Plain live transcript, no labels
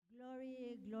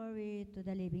Glory to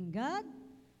the living God.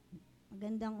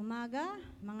 Magandang umaga,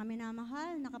 mga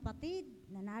minamahal na kapatid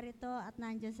na narito at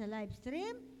nandiyan sa live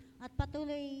stream at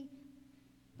patuloy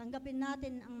tanggapin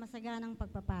natin ang masaganang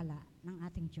pagpapala ng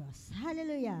ating Diyos.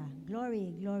 Hallelujah!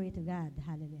 Glory, glory to God.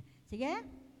 Hallelujah. Sige,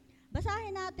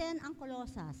 basahin natin ang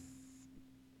Kolosas.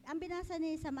 Ang binasa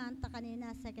ni Samantha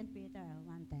kanina, 2 Peter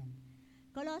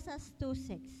 1:10. Kolosas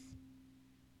 2:6.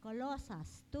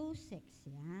 Kolosas 2:6.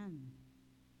 Yan.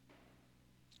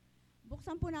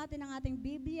 Buksan po natin ang ating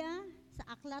Biblia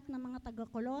sa aklat ng mga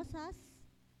taga-Kolosas,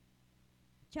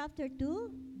 chapter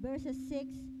 2, verses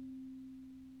 6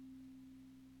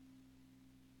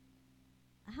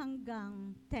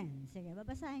 hanggang 10. Sige,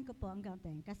 babasahin ko po hanggang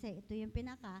 10 kasi ito yung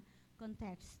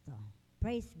pinaka-konteksto.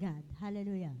 Praise God.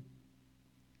 Hallelujah.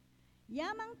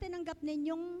 Yamang tinanggap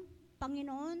ninyong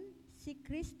Panginoon si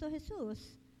Kristo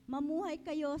Jesus, mamuhay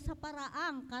kayo sa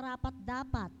paraang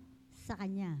karapat-dapat sa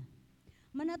Kanya.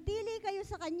 Manatili kayo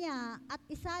sa Kanya at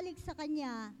isalig sa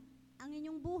Kanya ang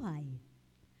inyong buhay.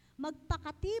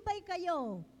 Magpakatibay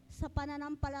kayo sa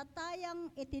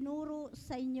pananampalatayang itinuro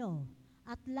sa inyo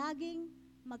at laging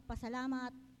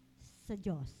magpasalamat sa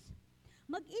Diyos.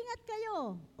 Mag-ingat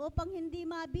kayo upang hindi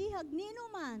mabihag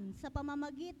ninuman sa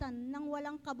pamamagitan ng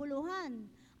walang kabuluhan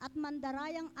at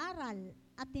mandarayang aral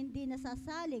at hindi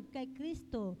nasasalig kay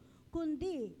Kristo,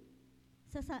 kundi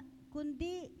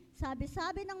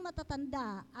sabi-sabi ng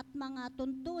matatanda at mga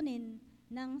tuntunin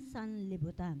ng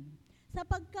sanlibutan.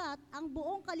 Sapagkat ang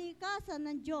buong kalikasan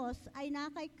ng Diyos ay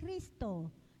nakay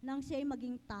Kristo nang siya'y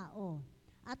maging tao.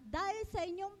 At dahil sa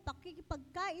inyong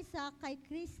pakikipagkaisa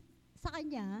sa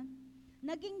Kanya,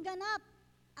 naging ganap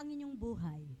ang inyong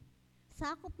buhay.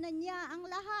 Sakop na niya ang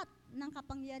lahat ng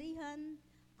kapangyarihan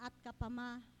at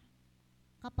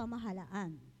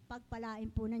kapamahalaan. Pagpalain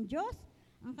po ng Diyos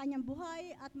ang Kanyang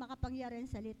buhay at makapangyarihan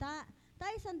salita.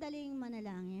 Tayo sandaling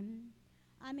manalangin.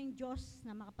 Aming Diyos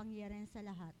na makapangyarihan sa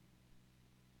lahat,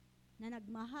 na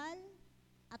nagmahal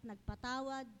at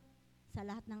nagpatawad sa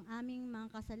lahat ng aming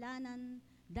mga kasalanan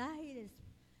dahil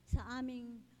sa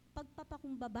aming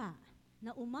pagpapakumbaba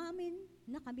na umamin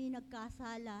na kami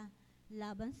nagkasala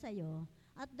laban sa iyo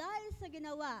at dahil sa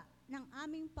ginawa ng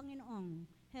aming Panginoong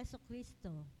Heso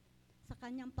Kristo sa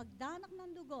Kanyang pagdanak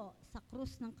ng dugo sa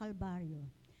krus ng Kalbaryo,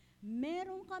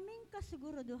 meron kaming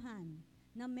kasiguraduhan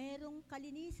na merong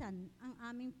kalinisan ang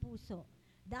aming puso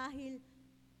dahil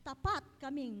tapat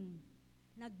kaming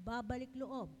nagbabalik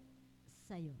loob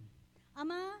sa iyo.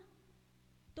 Ama,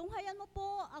 tunghayan mo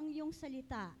po ang iyong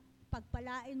salita,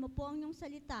 pagpalain mo po ang iyong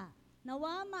salita,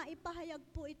 nawa maipahayag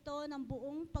po ito ng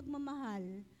buong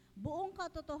pagmamahal, buong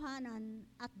katotohanan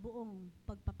at buong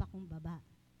pagpapakumbaba.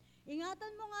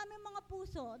 Ingatan mo nga aming mga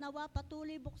puso, nawa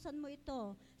patuloy buksan mo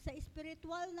ito sa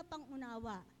espiritual na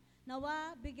pangunawa.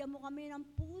 Nawa bigyan mo kami ng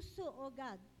puso, O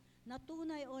God, na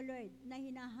tunay, O Lord, na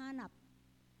hinahanap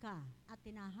ka at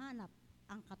hinahanap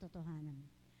ang katotohanan.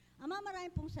 Ama,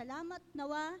 maraming pong salamat,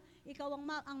 nawa ikaw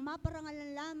ang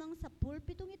maparangalan lamang sa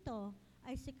pulpitong ito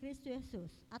ay si Kristo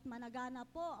Jesus at managana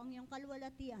po ang iyong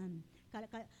kalwalatian.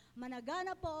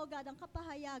 Managana po, O God, ang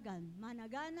kapahayagan,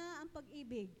 managana ang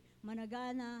pag-ibig,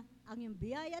 managana ang iyong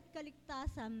biyaya at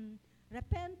kaligtasan,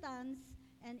 repentance,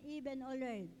 and even, O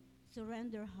Lord,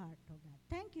 surrender heart, O God.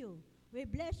 Thank you. We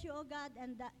bless you, O God,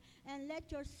 and let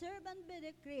your servant be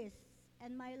decreased,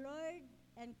 and my Lord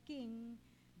and King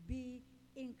be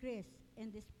increased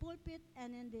in this pulpit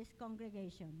and in this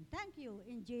congregation. Thank you,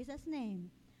 in Jesus'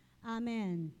 name.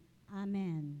 Amen.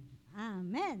 Amen.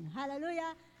 Amen.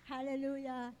 Hallelujah.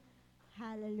 Hallelujah.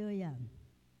 Hallelujah.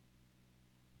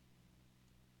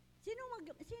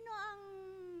 Sino ang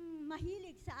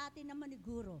mahilig sa atin na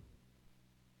maniguro?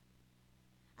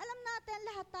 Alam natin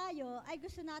lahat tayo ay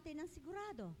gusto natin ng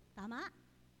sigurado. Tama?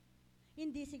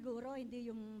 Hindi siguro,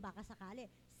 hindi yung baka sakali.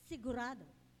 Sigurado.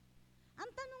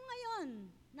 Ang tanong ngayon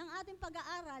ng ating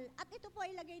pag-aaral, at ito po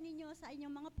ilagay ninyo sa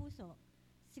inyong mga puso,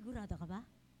 sigurado ka ba?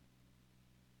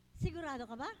 Sigurado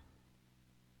ka ba?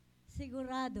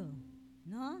 Sigurado.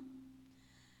 No?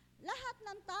 Lahat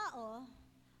ng tao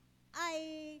ay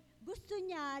gusto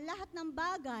niya lahat ng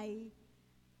bagay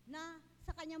na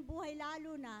sa kanyang buhay,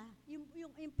 lalo na yung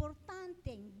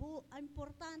importante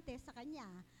sa kanya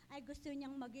ay gusto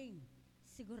niyang maging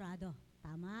sigurado.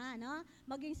 Tama, no?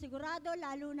 Maging sigurado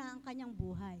lalo na ang kanyang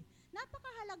buhay.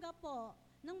 Napakahalaga po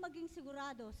ng maging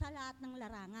sigurado sa lahat ng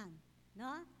larangan,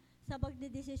 no? Sa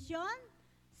pagdedesisyon,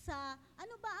 sa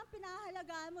ano ba ang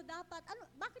pinahalagaan mo dapat?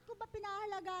 Bakit ko ba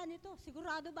pinahalagaan ito?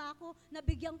 Sigurado ba ako na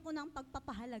bigyan ko ng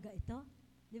pagpapahalaga ito?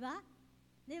 Di ba?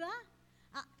 Di ba?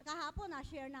 Kahapon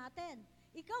na-share natin.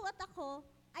 Ikaw at ako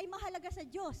ay mahalaga sa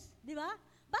Diyos, di ba?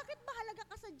 Bakit mahalaga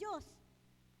ka sa Diyos?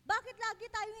 Bakit lagi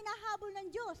lagi tayong hinahabol ng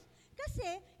Diyos. Kasi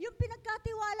yung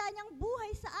pinagkatiwala niyang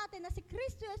buhay sa atin na si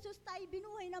Kristo Jesus tayo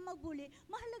binuhay na magbuli,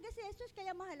 mahalaga si Jesus, kaya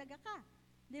mahalaga ka.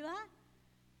 Di ba?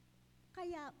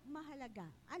 Kaya mahalaga.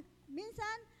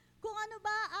 Minsan, kung ano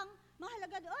ba ang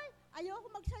mahalaga doon, ayoko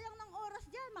magsayang ng oras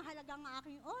dyan, mahalaga ang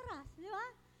aking oras. Di ba?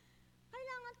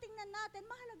 Kailangan tingnan natin,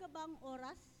 mahalaga ba ang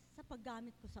oras sa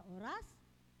paggamit ko sa oras?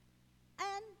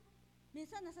 And,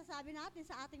 minsan nasasabi natin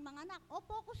sa ating mga anak,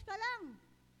 focus ka lang.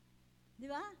 Di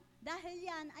ba? Dahil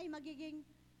yan ay magiging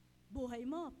buhay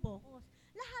mo, focus.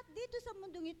 Lahat dito sa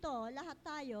mundong ito, lahat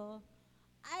tayo,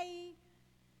 ay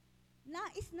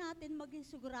nais natin maging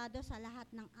sigurado sa lahat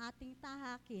ng ating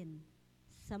tahakin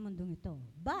sa mundong ito.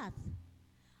 But,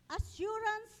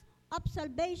 assurance of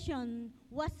salvation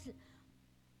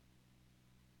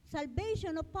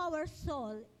of our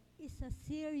soul is a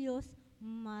serious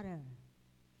matter.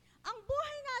 Ang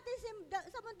buhay natin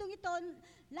sa mundong ito,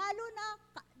 lalo na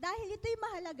dahil ito'y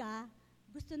mahalaga,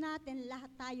 gusto natin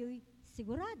lahat tayo'y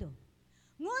sigurado.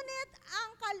 Ngunit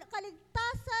ang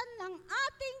kaligtasan ng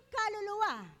ating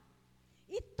kaluluwa,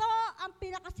 ito ang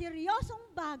pinakaseryosong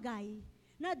bagay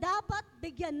na dapat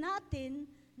bigyan natin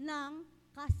ng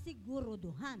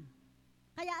kasiguruduhan.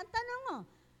 Kaya ang tanong mo,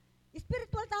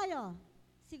 spiritual tayo,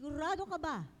 sigurado ka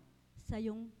ba sa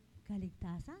iyong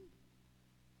kaligtasan?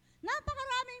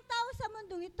 Napakaraming tao sa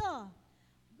mundong ito.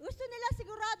 Gusto nila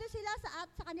sigurado sila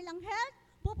sa kanilang health,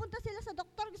 pupunta sila sa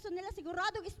doktor, gusto nila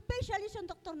sigurado, specialist yung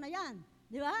doktor na yan.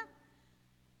 Di ba?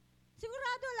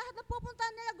 Sigurado, lahat na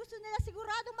pupuntahan nila, gusto nila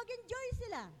sigurado mag-enjoy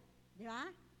sila. Di ba?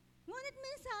 Ngunit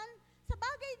minsan, sa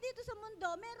bagay dito sa mundo,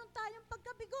 meron tayong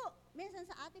pagkabigo. Minsan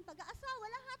sa ating pag-aasawa,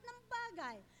 lahat ng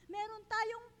bagay, meron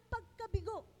tayong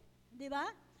pagkabigo. Di ba?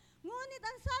 Ngunit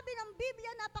ang sabi ng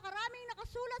Biblia, napakaraming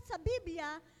nakasulat sa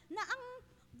Biblia na ang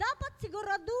dapat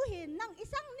siguraduhin ng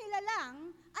isang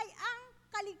nilalang ay ang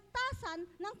kaligtasan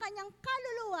ng kanyang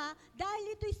kaluluwa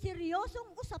dahil ito'y seryosong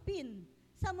usapin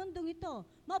sa mundong ito.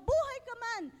 Mabuhay ka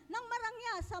man ng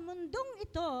marangya sa mundong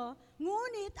ito,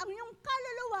 ngunit ang iyong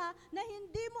kaluluwa na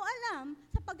hindi mo alam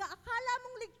sa pag-aakala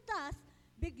mong ligtas,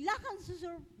 bigla kang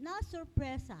na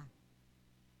sorpresa.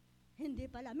 Hindi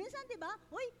pala. Minsan, di ba?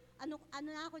 Uy, ano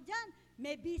na ako dyan?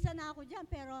 May visa na ako dyan,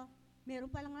 pero meron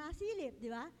palang nasilip, di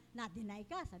ba? Na-deny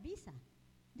ka sa visa.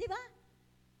 Di ba?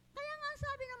 Kaya nga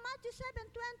sabi ng Matthew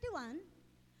 7:21,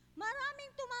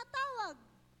 maraming tumatawag.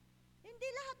 Hindi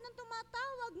lahat ng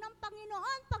tumatawag ng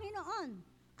Panginoon, Panginoon,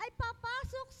 ay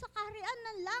papasok sa kaharian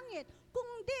ng langit,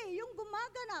 kundi yung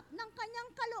gumaganap ng kanyang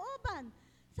kalooban.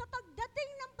 Sa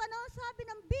pagdating ng panahon, sabi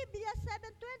ng Biblia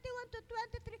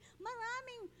 7:21-23,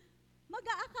 maraming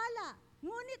mag-aakala.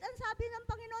 Ngunit ang sabi ng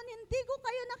Panginoon, hindi ko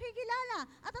kayo nakikilala.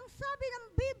 At ang sabi ng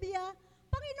Biblia,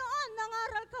 Panginoon,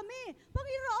 nangaral kami.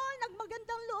 Panginoon,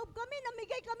 nagmagandang loob kami,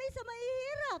 namigay kami sa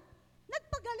mahihirap.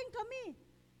 Nagpagaling kami.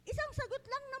 Isang sagot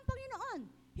lang ng Panginoon,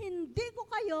 hindi ko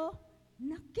kayo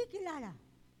nakikilala.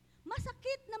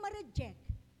 Masakit na ma-reject.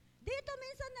 Dito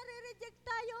minsan nare-reject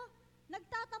tayo,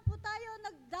 nagtatampo tayo,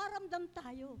 nagdaramdam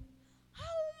tayo.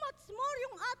 How much more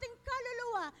yung ating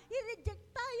kaluluwa, i-reject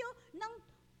tayo ng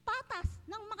patas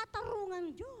ng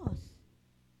makatarungang Diyos.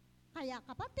 Kaya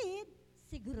kapatid,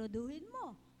 siguraduhin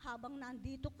mo habang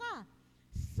nandito ka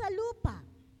sa lupa.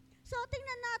 So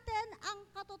tingnan natin ang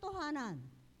katotohanan.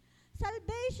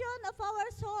 Salvation of our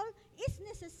soul is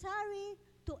necessary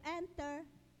to enter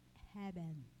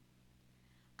heaven.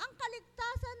 Ang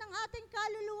kaligtasan ng ating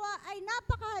kaluluwa ay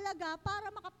napakahalaga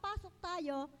para makapasok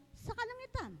tayo sa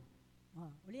kalangitan.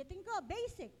 Ulitin ko,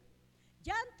 basic.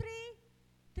 John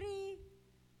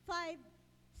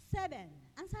 3:5-7.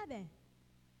 Ang sabi,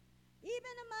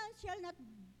 even a man shall not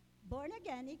born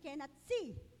again, he cannot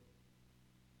see.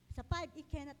 Sa 5, he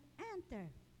cannot enter.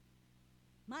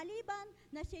 Maliban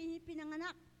na siya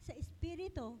pinanganak sa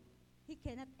Espiritu, he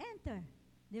cannot enter.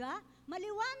 Di ba?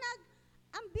 Maliwanag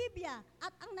ang Biblia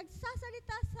at ang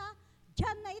nagsasalita sa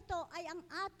John na ito ay ang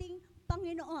ating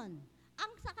Panginoon.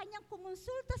 Ang sa kanyang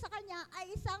kumonsulta sa kanya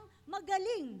ay isang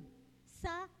magaling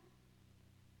sa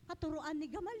katuruan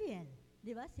ni Gamaliel.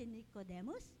 Di ba? Si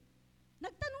Nicodemus.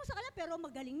 Nagtanong sa kanya pero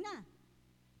magaling na.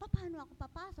 Paano ako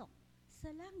papasok? Sa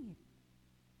langit.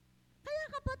 Kaya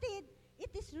kapatid, it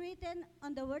is written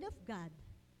on the Word of God,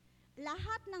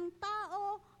 lahat ng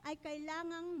tao ay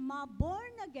kailangang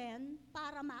ma-born again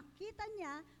para makita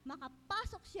niya,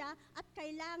 makapasok siya, at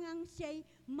kailangang siya'y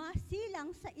masilang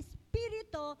sa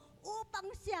Espiritu upang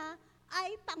siya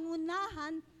ay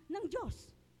pangunahan ng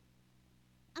Diyos.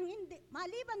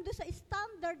 Maliban doon sa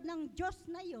standard ng Diyos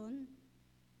na yun,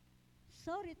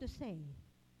 sorry to say,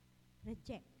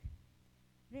 reject.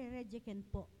 Re-rejectin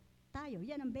po tayo.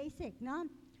 Yan ang basic, no?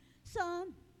 So,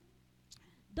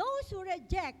 Those who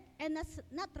reject and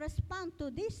not respond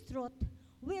to this truth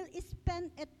will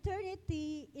spend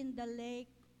eternity in the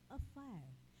lake of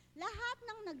fire. Lahat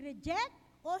ng nag-reject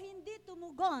o hindi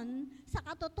tumugon sa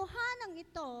katotohanan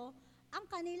ito, ang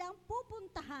kanilang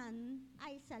pupuntahan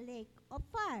ay sa lake of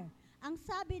fire. Ang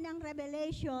sabi ng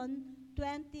Revelation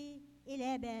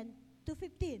 20:11 to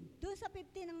 15. Doon sa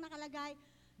 15 ang nakalagay,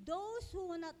 those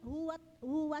who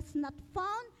was not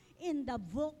found in the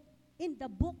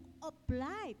book of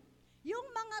life. Yung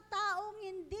mga taong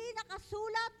hindi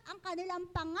nakasulat ang kanilang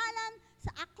pangalan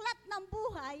sa aklat ng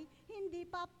buhay, hindi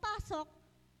papasok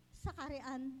sa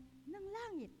kaharian ng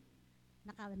langit.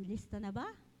 Nakalista na ba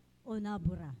o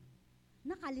nabura?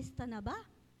 Nakalista na ba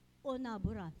o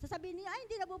nabura? Sasabihin niya, ay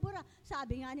hindi nabubura.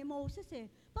 Sabi nga ni Moses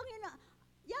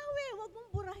Yahweh, huwag mong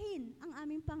burahin ang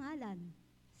aming pangalan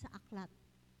sa aklat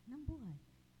ng buhay.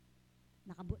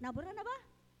 Nabura na ba?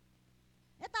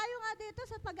 Tayo nga dito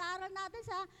sa pag-aaral natin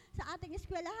sa ating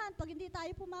eskwelahan, pag hindi tayo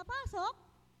pumapasok,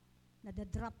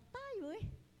 nadadrop tayo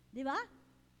Di ba?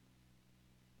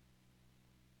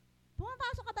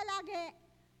 Pumapasok ka ba lagi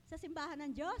sa simbahan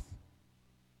ng Diyos?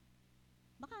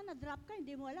 Baka na-drop ka,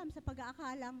 hindi mo alam sa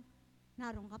pag-aakalang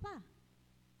naroon ka pa.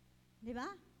 Di ba?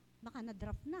 Baka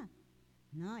na-drop na.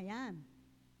 No, yan.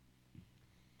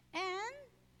 And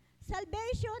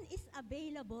salvation is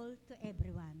available to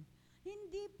everyone.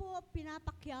 Hindi po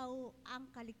pinapakyaw ang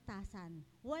kaligtasan.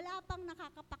 Wala pang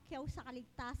nakakapakyaw sa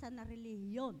kaligtasan na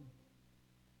relihiyon.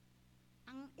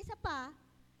 Ang isa pa,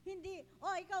 hindi,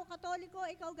 ikaw Katoliko,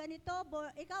 ikaw ganito,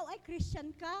 ikaw ay Christian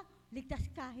ka, ligtas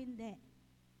ka, hindi.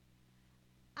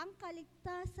 Ang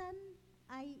kaligtasan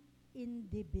ay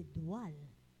individual.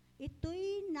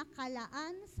 Ito'y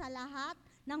nakalaan sa lahat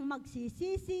ng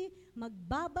magsisisi,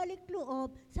 magbabalik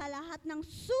loob sa lahat ng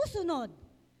susunod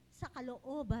sa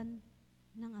kalooban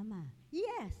ng Ama.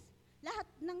 Yes, lahat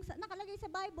ng nakalagay sa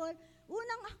Bible,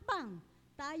 unang hakbang,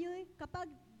 tayo'y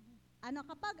kapag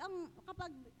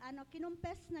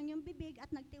kinumpes ng iyong bibig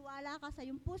at nagtiwala ka sa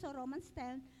iyong puso, Romans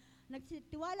 10,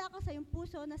 nagtiwala ka sa iyong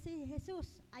puso na si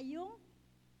Jesus ay yung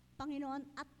Panginoon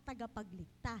at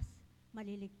tagapagligtas.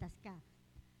 Maliligtas ka.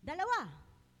 Dalawa,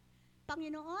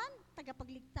 Panginoon,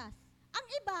 tagapagligtas. Ang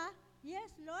iba, yes,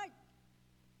 Lord,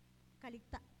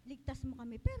 ligtas mo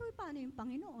kami. Pero paano yung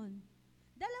Panginoon?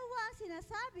 Dalawa ang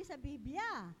sinasabi sa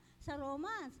Biblia, sa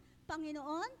Romans,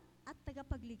 Panginoon at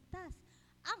tagapagligtas.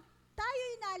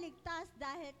 Tayo'y naligtas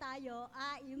dahil tayo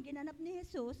yung ginanap ni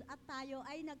Jesus at tayo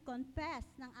ay nag-confess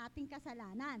ng ating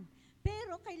kasalanan.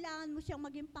 Pero kailangan mo siyang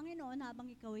maging Panginoon habang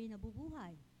ikaw ay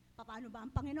nabubuhay. Paano ba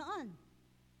ang Panginoon?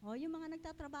 Yung mga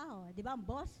nagtatrabaho, di ba ang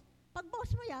boss? Pag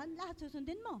boss mo yan, lahat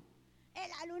susundin mo.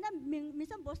 Lalo na,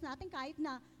 minsan boss natin kahit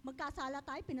na magkasala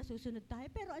tayo, pinasusunod tayo.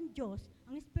 Pero ang Diyos,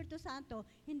 ang Espiritu Santo,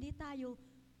 hindi tayo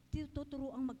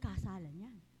tuturuang magkasala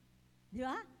niyan. Di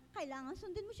ba? Kailangan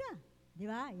sundin mo siya. Di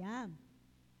ba? Yan.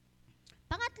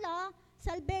 Pangatlo,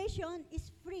 salvation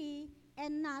is free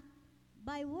and not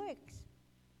by works.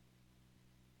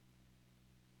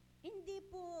 Hindi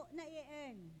po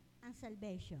na-earn ang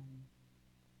salvation.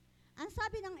 Ang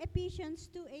sabi ng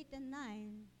Ephesians 2:8 and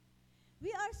 9,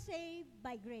 we are saved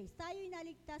by grace. Tayo'y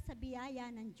naligtas sa biyaya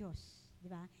ng Diyos.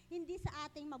 Di ba? Hindi sa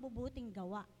ating mabubuting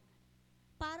gawa.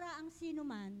 Para ang sino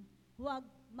man, huwag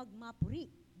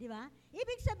magmapuri. Di ba?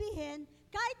 Ibig sabihin,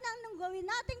 kahit na anong gawin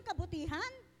nating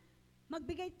kabutihan,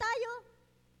 magbigay tayo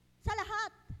sa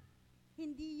lahat.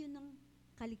 Hindi yun ang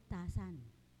kaligtasan.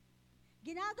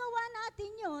 Ginagawa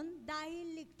natin yun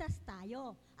dahil ligtas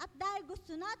tayo. At dahil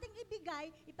gusto nating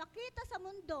ibigay, ipakita sa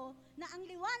mundo na ang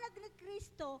liwanag ni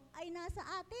Kristo ay nasa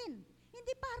atin.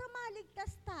 Hindi para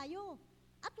maligtas tayo.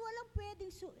 At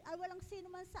walang sino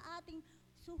man sa ating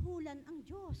suhulan ang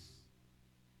Diyos.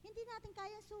 Hindi natin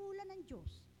kaya suhulan ng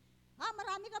Diyos.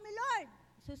 Marami kami, Lord.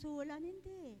 Susuhulan,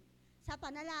 hindi. Sa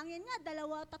panalangin nga,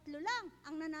 2-3 lang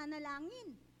ang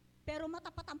nananalangin. Pero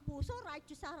matapat ang puso,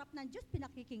 righteous sa harap ng Diyos,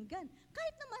 pinakikinggan.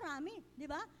 Kahit na marami, di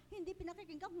ba? Hindi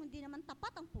pinakikinggan kung hindi naman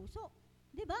tapat ang puso.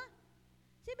 Di ba?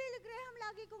 Si Billy Graham,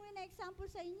 lagi kong ina-example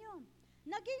sa inyo.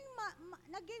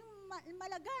 Naging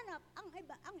malaganap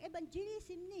ang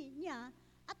evangelism niya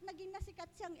at naging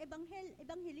nasikat siyang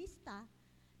ebanghelista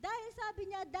dahil sabi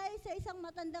niya, dahil sa isang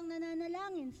matandang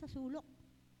nananalangin sa sulok.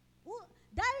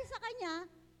 Dahil sa kanya,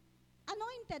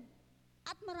 anointed,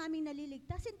 at maraming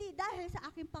naliligtas. Hindi dahil sa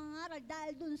aking pangaral,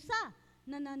 dahil dun sa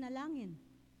nananalangin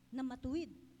na matuwid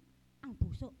ang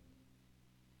puso.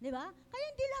 Di ba? Kaya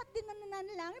hindi lahat din na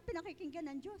nananalangin, pinakikinggan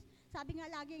ng Diyos. Sabi nga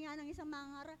lagi nga ng isang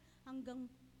mangaral, hanggang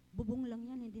bubong lang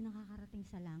yan, hindi nakakarating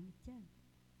sa langit yan.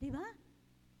 Di ba?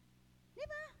 Di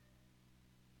ba?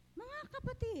 Mga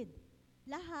kapatid,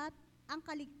 lahat ang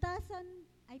kaligtasan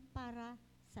ay para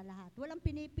sa lahat. Walang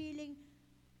pinipiling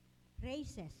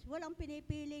races, walang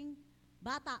pinipiling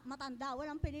bata, matanda,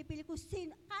 walang pinipiling kung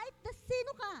sino, kahit na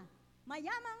sino ka,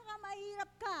 mayaman ka,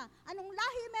 mahirap ka, anong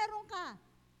lahi meron ka,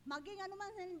 maging ano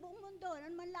man sa buong mundo,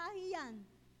 ano man lahi yan,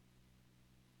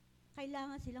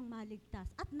 kailangan silang maligtas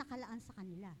at nakalaan sa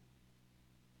kanila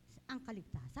ang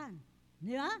kaligtasan.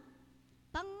 Di ba?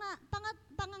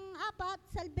 Pang-apat,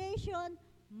 salvation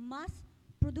must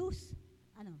produce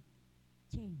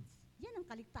change. Yan ang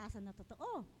kaligtasan na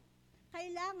totoo.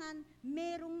 Kailangan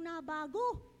merong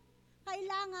nabago.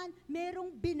 Kailangan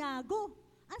merong binago.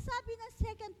 Ang sabi ng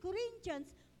 2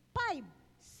 Corinthians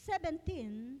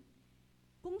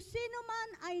 5:17, kung sino man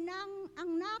ay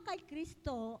ang na kay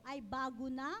Kristo ay bago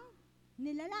ng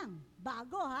nilalang.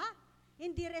 Bago ha?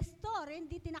 Hindi restore,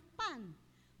 hindi tinakpan.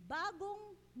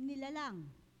 Bagong nilalang.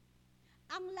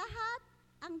 Ang lahat,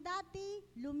 ang dati,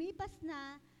 lumipas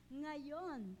na,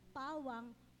 ngayon,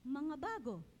 pawang mga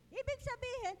bago. Ibig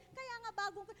sabihin, kaya nga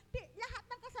bagong, lahat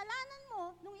ng kasalanan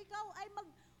mo, nung ikaw ay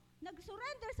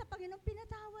nag-surrender sa Panginoon,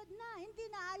 pinatawad na. Hindi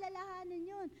na alalahanin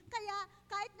yun. Kaya,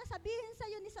 kahit nasabihin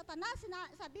sa'yo ni Satanas,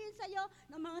 sabihin sa'yo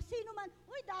ng mga sino man,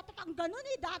 uy, dati kang ganun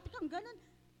dati kang ganun.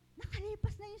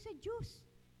 Nakalipas na yun sa Diyos.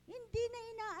 Hindi na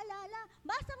inaalala.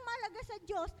 Basang malaga sa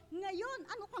Diyos, ngayon,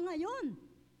 ano ka ngayon?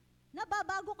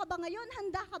 Nababago ka ba ngayon?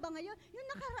 Handa ka ba ngayon? Yung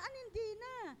nakaraan, hindi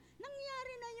na.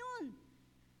 Nangyari na yun.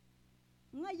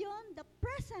 Ngayon, the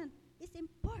present is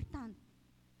important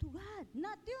to God.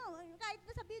 Not yun. Kahit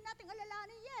nasabihin natin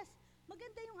alalahanin, yes,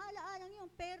 maganda yung alaalang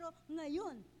yun. Pero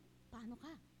ngayon, paano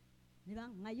ka? Di ba?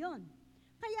 Ngayon.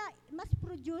 Kaya, must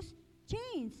produce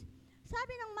change.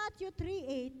 Sabi ng Matthew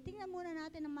 3:8, tingnan muna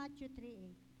natin ang Matthew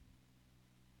 3:8.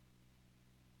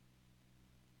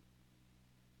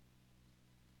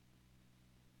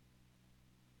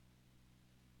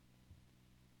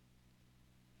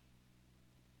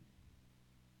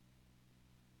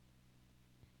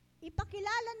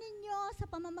 Ipakilala ninyo sa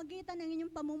pamamagitan ng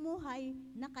inyong pamumuhay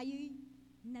na kayo'y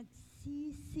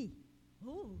nagsisi.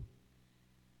 Oh.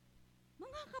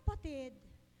 Mga kapatid,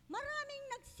 maraming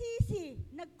nagsisi,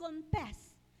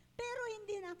 nag-confess, pero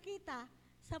hindi nakita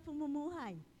sa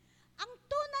pamumuhay. Ang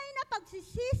tunay na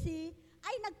pagsisisi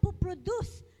ay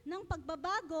nagpuproduce ng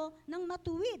pagbabago ng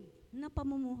matuwid na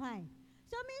pamumuhay.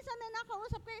 So minsan may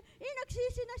nakausap kayo,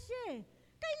 nagsisi na siya eh.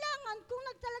 Kailangan, kung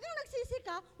talagang nagsisi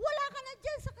ka, wala ka na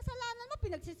dyan sa kasalanan mo,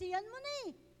 pinagsisihan mo na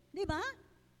eh. Di ba?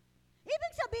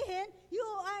 Ibig sabihin, you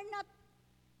are not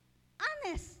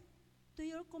honest to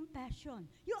your compassion.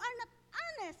 You are not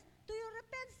honest to your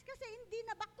repentance kasi hindi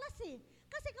na baklas eh.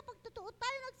 Kasi kapag totoo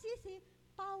tayo nagsisi,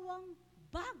 pawang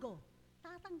bago.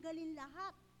 Tatanggalin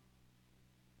lahat.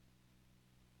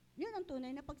 Yun ang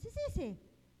tunay na pagsisisi.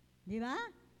 Di ba?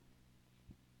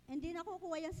 Hindi na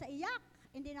kukuha yan sa iyak.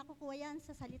 Hindi na kukuha yan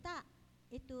sa salita.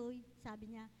 Ito'y,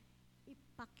 sabi niya,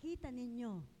 ipakita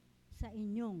ninyo sa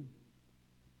inyong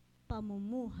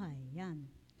pamumuhay. Yan.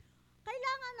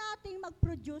 Kailangan nating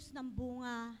mag-produce ng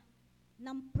bunga,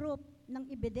 ng proof, ng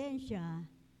ebidensya.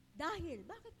 Dahil,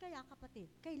 bakit kaya kapatid?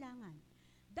 Kailangan.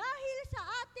 Dahil sa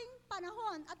ating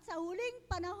panahon at sa huling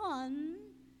panahon,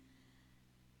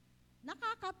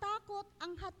 nakakatakot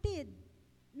ang hatid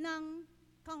ng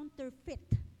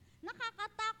counterfeit.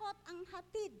 Nakakatakot ang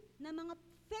hatid ng mga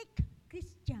fake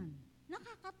Christian.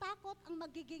 Nakakatakot ang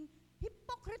magiging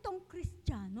hipokritong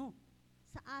Kristiyano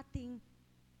sa ating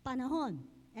panahon.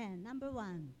 And number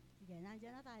 1, sige,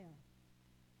 nandiyan na tayo.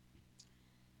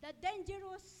 The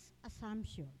dangerous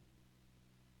assumption.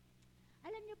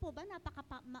 Alam niyo po ba,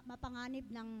 napaka-mapanganib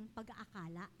ng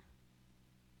pag-aakala?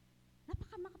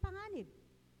 Napaka-mapanganib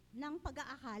ng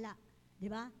pag-aakala. Di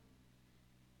ba?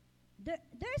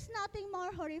 There's nothing more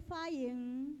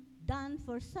horrifying than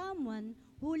for someone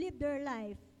who live their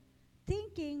life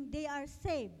thinking they are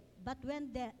saved, but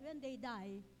when they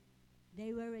die,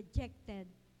 they were rejected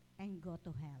and go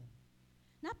to hell.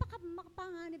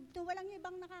 Napaka-mapanganib ito. Walang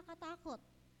ibang nakakatakot.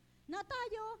 Na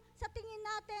tayo, sa tingin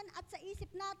natin at sa isip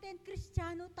natin,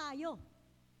 Kristiyano tayo.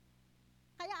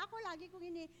 Kaya ako lagi kong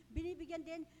binibigyan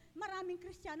din, maraming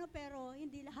Kristiyano pero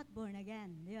hindi lahat born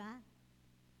again. Di ba?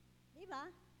 Di ba?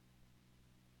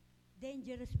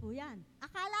 Dangerous po yan.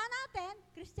 Akala natin,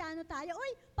 Kristiyano tayo.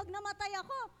 Uy, pag namatay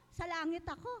ako, sa langit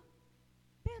ako.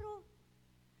 Pero,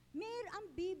 ang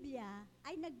Biblia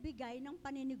ay nagbigay ng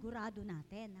paninigurado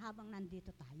natin habang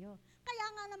nandito tayo. Kaya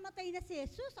nga namatay na si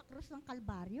Jesus sa krus ng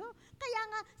Kalbaryo. Kaya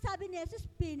nga, sabi ni Jesus,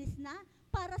 finish na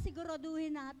para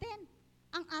siguraduhin natin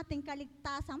ang ating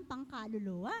kaligtasang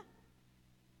pangkaluluwa.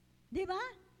 Di ba?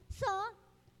 So,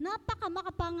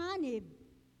 napaka-makapanganib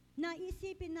na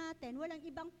isipin natin, walang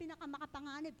ibang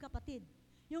pinakamakapanganib, kapatid.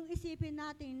 Yung isipin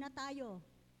natin na tayo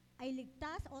ay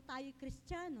ligtas o tayo'y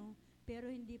Kristiyano, pero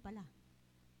hindi pala.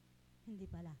 Hindi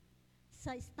pala.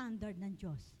 Sa standard ng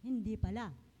Diyos, hindi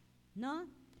pala. No?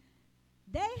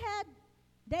 They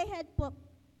had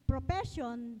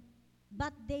profession,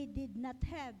 but they did not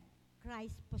have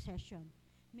Christ's possession.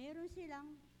 Meron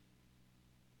silang,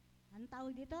 anong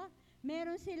tawag dito?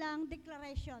 Meron silang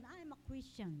declaration, I'm a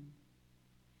Christian.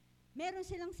 Meron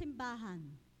silang simbahan.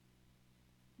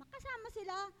 Makasama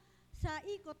sila sa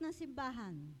ikot ng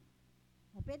simbahan.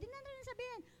 O pwede na rin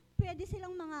sabihin, pwede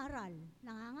silang mangaral.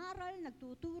 Nangangaral,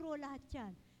 nagtuturo, lahat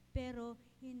yan. Pero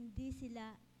hindi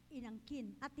sila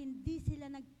inangkin at hindi sila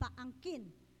nagpaangkin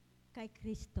kay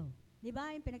Kristo. Di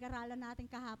ba? Yung pinag-aralan natin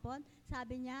kahapon,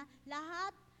 sabi niya,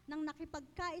 lahat ng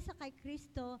nakipagkaisa kay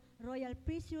Kristo, royal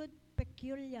priesthood,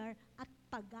 peculiar, at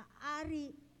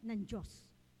pag-aari ng Diyos.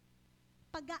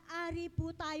 Pag-aari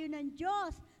po tayo ng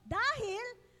Diyos dahil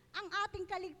ang ating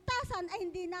kaligtasan ay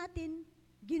hindi natin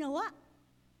ginawa.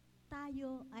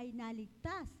 Tayo ay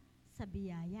naligtas sa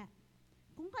biyaya.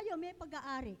 Kung kayo may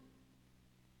pag-aari,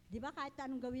 di ba kahit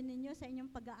anong gawin ninyo sa inyong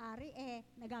pag-aari,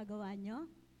 nagagawa nyo?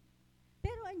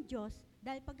 Pero ang Diyos,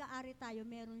 dahil pag-aari tayo,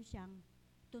 meron siyang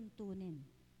tuntunin.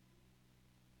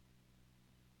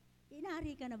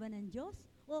 Inari ka na ba ng Diyos?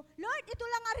 O, Lord, ito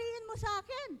lang ariin mo sa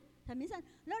akin. Sa minsan,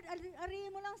 Lord,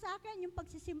 ariin mo lang sa akin yung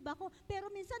pagsisimba ko. Pero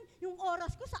minsan, yung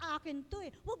oras ko sa akin to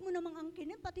eh. Huwag mo namang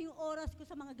angkinin, pati yung oras ko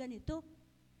sa mga ganito.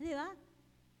 Di ba?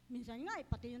 Minsan nga,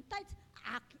 pati yung tithes,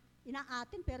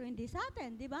 inaatin pero hindi sa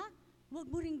atin, di ba?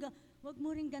 Huwag mo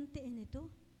ring gantiin ito.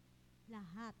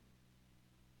 Lahat.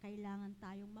 Kailangan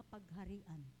tayong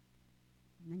mapagharian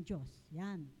ng Diyos.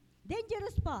 Yan.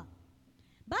 Dangerous po.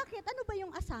 Bakit? Ano ba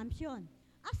yung assumption?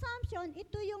 Assumption,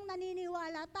 ito yung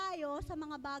naniniwala tayo sa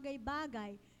mga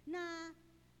bagay-bagay na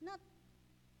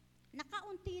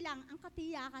nakaunti lang ang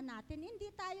katiyakan natin.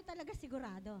 Hindi tayo talaga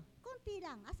sigurado. Kunti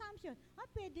lang. Assumption.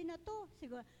 Pwede na to.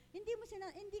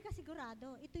 Hindi ka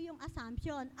sigurado. Ito yung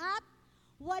assumption. At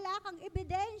wala kang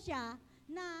ebidensya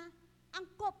na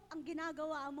angkop ang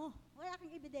ginagawa mo. Wala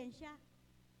kang ebidensya.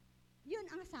 Yun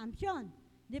ang assumption.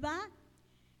 Di ba?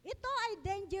 Ito ay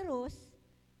dangerous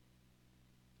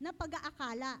na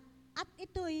pag-aakala. At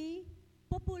ito'y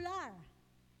popular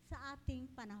sa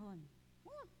ating panahon.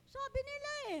 Sabi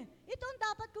nila ito ang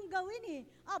dapat kong gawin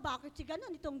bakit si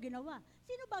ganun itong ginawa?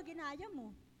 Sino ba ginaya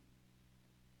mo?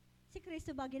 Si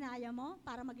Kristo ba ginaya mo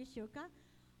para mag-sure ka?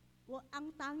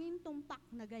 Ang tanging tumpak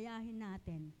na gayahin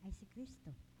natin ay si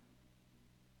Kristo.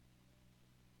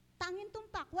 Tanging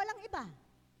tumpak, walang iba.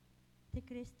 Si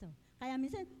Kristo. Kaya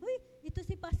minsan, ito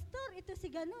si pastor, ito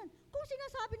si ganun. Kung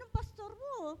sinasabi ng pastor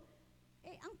mo,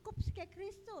 angkop kay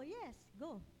Kristo, yes,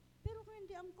 go. Pero kung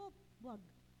hindi angkop, wag.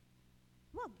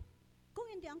 Wag. Kung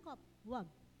hindi angkop, wag.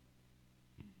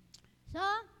 So,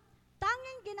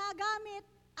 tanging ginagamit,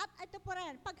 at ito po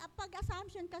rin,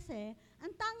 pag-assumption kasi,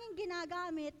 ang tanging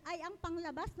ginagamit ay ang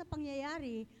panglabas na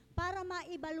pangyayari para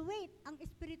ma-evaluate ang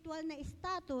spiritual na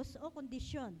status o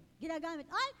kondisyon. Ginagamit,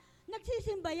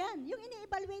 nagsisimba yan. Yung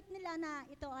ini-evaluate nila na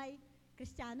ito ay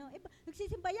Kristiyano,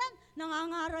 nagsisimba yan,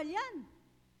 nangangaral yan.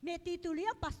 May titulo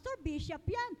yan, pastor, bishop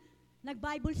yan,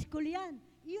 nag-Bible school yan.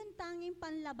 Yun tanging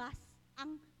panlabas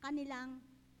ang kanilang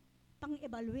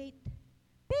pang-evaluate.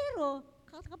 Pero,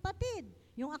 kapatid,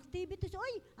 yung activities,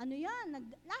 ano yan?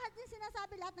 Lahat yung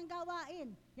sinasabi, lahat ng gawain.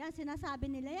 Yan, sinasabi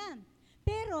nila yan.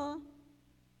 Pero,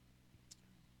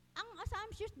 ang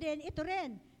assumptions din, ito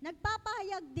rin,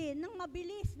 nagpapahayag din ng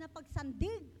mabilis na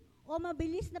pagsandig o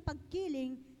mabilis na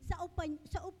pagkiling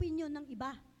sa opinion ng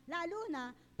iba. Lalo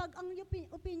na, pag ang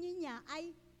opinion niya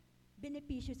ay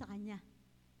benepisyo sa kanya.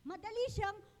 Madali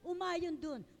siyang umayon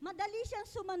dun. Madali siyang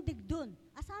sumandig dun.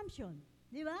 Assumption.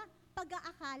 Di ba?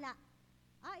 Pag-aakala.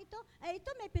 Ito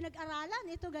may pinag-aralan.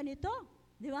 Ito ganito.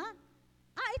 Di ba?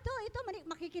 Ito,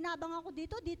 makikinabang ako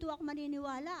dito ako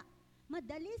maniniwala.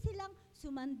 Madali silang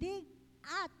sumandig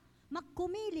at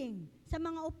magkumiling sa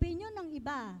mga opinyon ng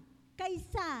iba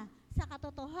kaysa sa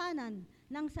katotohanan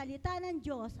ng salita ng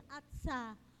Diyos at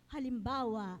sa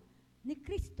halimbawa ni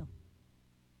Kristo.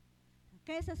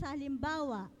 Kaysa sa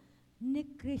halimbawa ni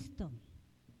Kristo.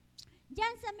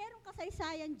 Diyan merong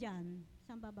kasaysayan diyan,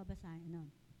 saan bababasahin nun?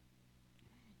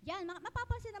 Diyan,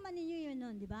 mapapansin naman ninyo yun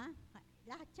nun, di ba?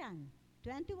 Lahat yan.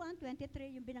 21,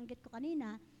 23, yung binanggit ko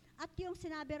kanina, at yung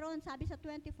sinabi ron, sabi sa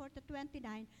 24 to 29,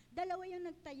 dalawa yung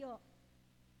nagtayo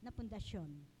na pundasyon.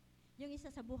 Yung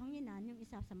isa sa buhanginan, yung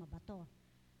isa sa mabato.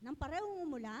 Nang parehong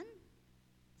umulan,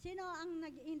 sino ang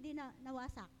hindi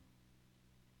nawasak?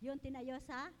 Yung tinayo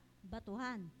sa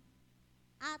batuhan.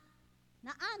 At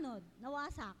naanod,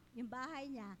 nawasak yung bahay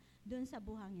niya doon sa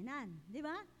buhanginan. Di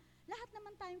ba? Lahat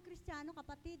naman tayong Kristiyano,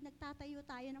 kapatid, nagtatayo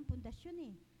tayo ng pundasyon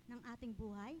ng ating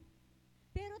buhay.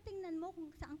 Pero tingnan mo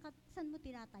kung saan mo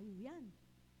tinatayo yan.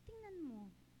 Tingnan mo.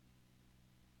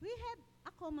 We have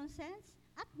a common sense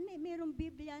at mayroong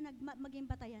Biblia na maging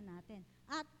batayan natin.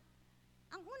 At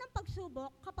ang unang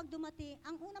pagsubok, kapag dumating,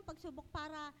 ang unang pagsubok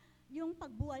para yung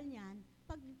pagbuwal niyan,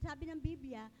 pag sabi ng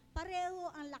Biblia, pareho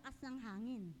ang lakas ng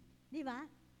hangin. Di ba?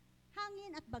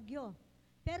 Hangin at bagyo.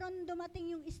 Pero nung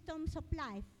dumating yung storms of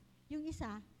life, yung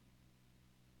isa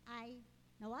ay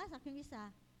nawasak, yung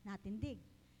isa natindig.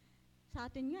 Sa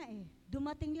atin nga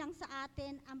dumating lang sa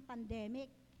atin ang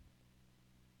pandemic.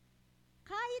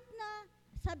 Kahit na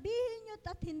sabihin nyo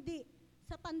at hindi,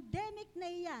 sa pandemic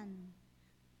na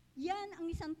yan ang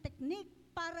isang teknik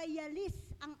para ialis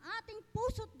ang ating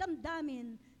puso't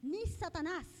damdamin ni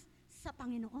Satanas sa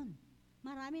Panginoon.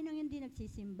 Marami nang hindi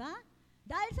nagsisimba.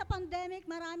 Dahil sa pandemic,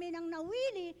 marami nang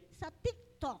nawili sa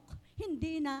TikTok,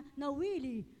 hindi na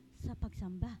nawili sa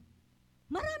pagsamba.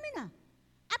 Marami na.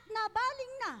 At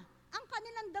nabaling na ang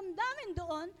kanilang damdamin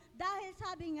doon dahil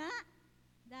sabi nga,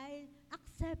 dahil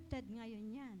accepted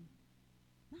ngayon yan.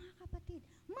 Mga kapatid,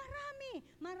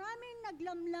 maraming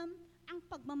naglamlam ang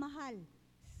pagmamahal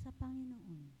sa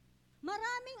Panginoon.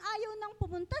 Maraming ayaw nang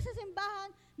pumunta sa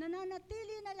simbahan,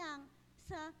 nananatili na lang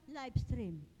sa live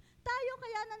stream. Tayo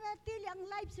kaya nanatili ang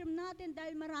live stream natin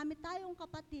dahil marami tayong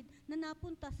kapatid na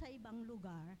napunta sa ibang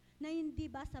lugar na hindi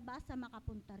basta-basta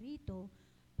makapunta rito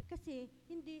kasi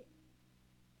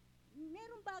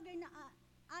merong bagay na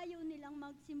ayaw nilang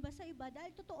magsimba sa iba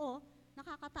dahil totoo,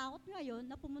 nakakatakot ngayon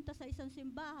na pumunta sa isang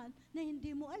simbahan na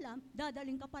hindi mo alam,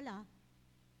 dadaling ka pala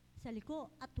sa liko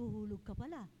at tuhulog ka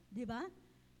pala. Di ba?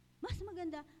 Mas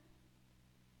maganda.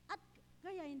 At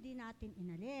kaya hindi natin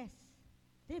inalis.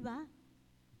 Di ba?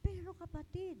 Pero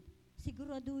kapatid,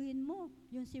 siguraduhin mo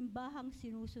yung simbahang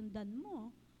sinusundan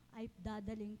mo ay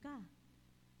dadaling ka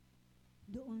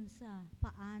doon sa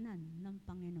paanan ng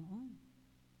Panginoon.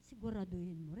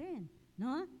 Siguraduhin mo rin.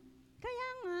 No? Kaya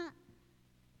nga,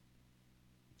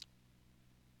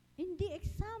 in the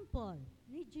example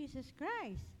ni Jesus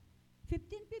Christ,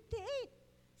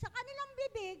 1558, sa kanilang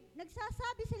bibig,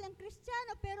 nagsasabi silang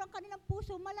Kristiyano, pero ang kanilang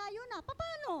puso malayo na.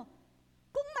 Paano?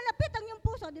 Kung malapit ang iyong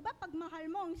puso, di ba, pag mahal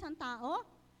mo ang isang tao,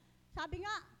 sabi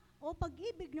nga,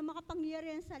 pag-ibig na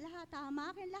makapangyarihan sa lahat,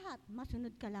 hamakin lahat,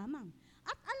 masunod ka lamang.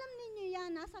 At alam ninyo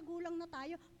yan, nasa gulang na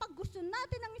tayo, pag gusto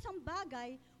natin ng isang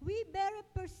bagay, we very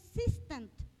persistent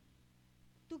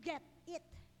to get it,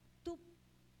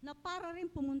 na para rin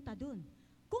pumunta dun.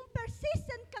 Kung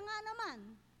persistent ka nga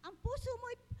naman, ang puso mo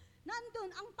nandun,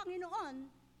 ang Panginoon,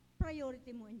 priority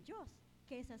mo in Diyos,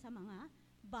 kesa sa mga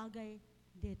bagay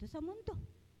dito sa mundo.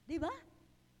 Di ba?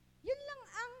 Yun lang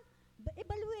ang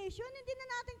evaluation. Hindi na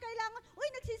natin kailangan,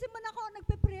 nagsisimba na ako,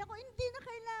 nagpe-pray ako. Hindi na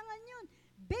kailangan yun.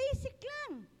 Basic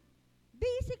lang.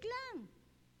 Basic lang.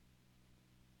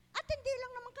 At hindi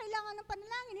lang naman kailangan ng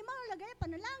panalangin. Yung mahalaga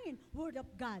panalangin. Word of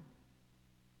God.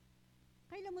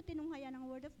 Kailan mo tinunghayan ang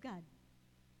Word of God?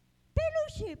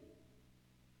 Fellowship.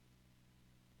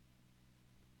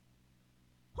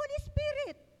 Holy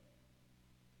Spirit.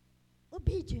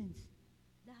 Obedience.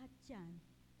 Lahat yan,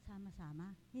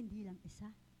 sama-sama. Hindi lang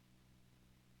isa.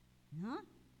 No?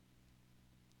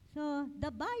 So,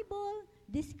 the Bible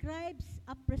describes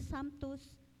a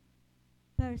presumptuous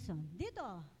person.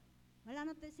 Dito, wala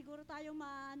na siguro tayong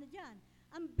maano dyan.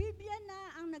 Ang Biblia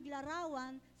na ang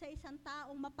naglarawan sa isang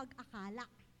taong mapag-akala.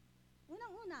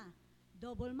 Unang-una,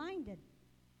 double-minded.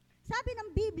 Sabi ng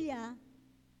Biblia,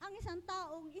 ang isang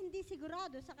taong hindi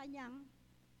sigurado sa kanyang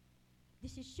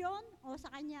desisyon o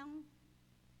sa kanyang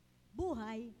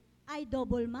buhay ay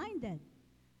double-minded.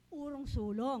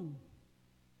 Urong-sulong.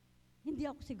 Hindi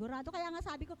ako sigurado. Kaya nga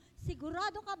sabi ko,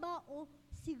 sigurado ka ba o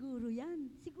siguro yan?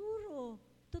 Siguro.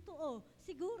 Totoo.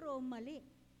 Siguro mali.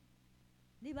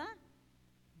 Di ba?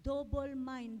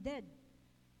 Double-minded.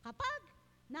 Kapag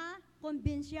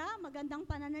na-convince siya, magandang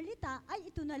pananalita, ay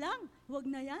ito na lang, huwag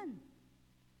na yan.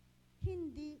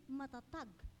 Hindi matatag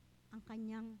ang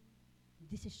kanyang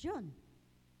desisyon.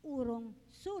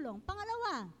 Urong-sulong.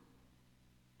 Pangalawa,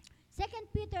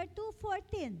 2 Peter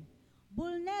 2:14,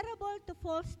 vulnerable to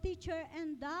false teacher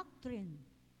and doctrine.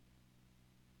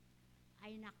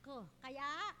 Ay nako, kaya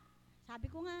sabi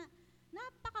ko nga,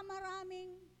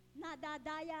 napakamaraming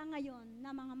nadadaya ngayon na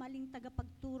mga maling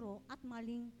tagapagturo at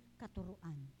maling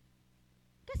katuruan.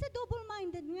 Kasi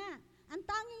double-minded nga. Ang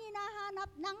tanging hinahanap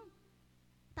ng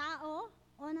tao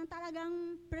o ng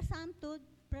talagang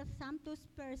presumptuous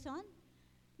person,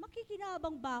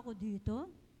 makikinabang ba ako dito?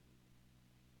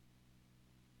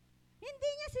 Hindi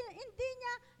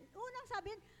niya unang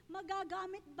sabihin,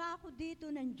 magagamit ba ako dito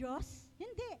ng Diyos?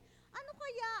 Hindi. Ano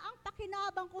kaya ang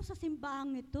pakinabang ko sa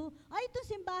simbahang ito? Ay, itong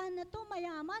simbahan na to,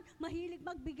 mayaman, mahilig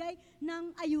magbigay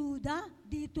ng ayuda.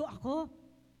 Dito ako.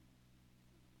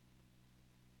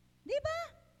 Di ba?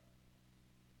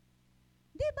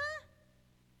 Di ba?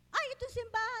 Ay, itong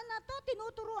simbahan na to,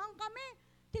 tinuturuan kami.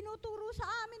 Tinuturo sa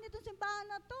amin itong simbahan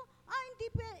na to. Ay, hindi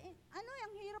pa,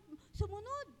 ang hirap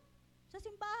sumunod sa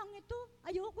simbahang ito.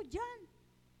 Ayoko dyan.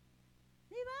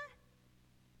 Di ba?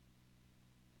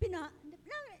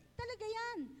 Talaga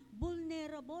yan,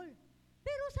 vulnerable.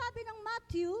 Pero sabi ng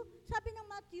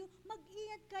Matthew,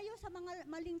 mag-ingat kayo sa mga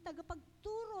maling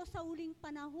tagapagturo sa huling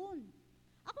panahon.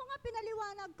 Ako nga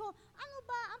pinaliwanag ko, ano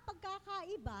ba ang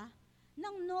pagkakaiba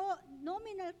ng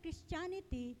nominal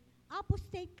Christianity,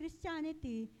 apostate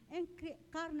Christianity, and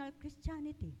carnal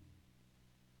Christianity?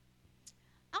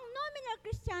 Ang nominal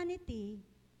Christianity,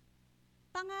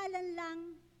 pangalan lang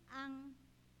ang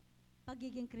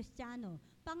pagiging Kristiyano.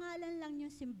 Pangalan lang yung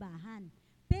simbahan.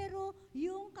 Pero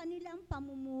yung kanilang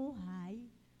pamumuhay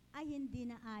ay hindi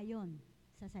na ayon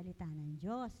sa salita ng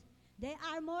Diyos. They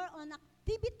are more on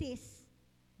activities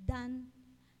than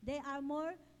they are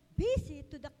more busy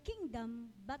to the kingdom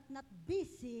but not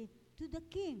busy to the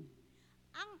king.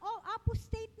 Ang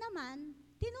apostate naman,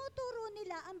 tinuturo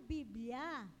nila ang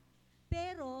Biblia.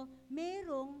 Pero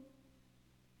merong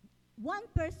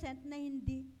 1% na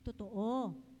hindi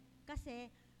totoo. Kasi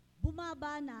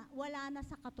bumaba na, wala na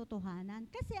sa katotohanan.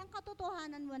 Kasi ang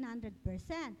katotohanan 100%.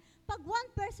 Pag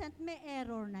 1%, may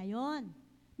error na yon.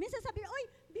 Minsan sabi, oy,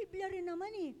 Biblia rin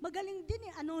naman eh. Magaling din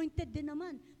eh, anointed din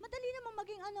naman. Madali naman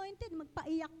maging anointed,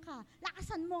 magpaiyak ka.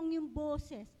 Lakasan mo ang iyong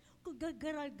boses. Kung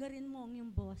gagaral-garin mo ang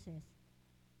iyong boses.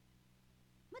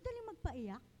 Madaling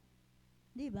magpaiyak.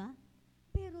 Di ba?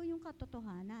 Pero yung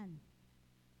katotohanan,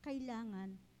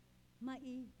 kailangan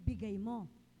maibigay mo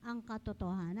ang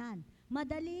katotohanan.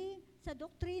 Madali sa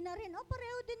doktrina rin.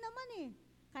 Pareho din naman eh.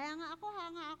 Kaya nga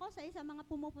ako sa isa mga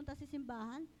pumupunta sa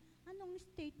simbahan, anong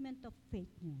statement of faith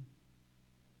nyo?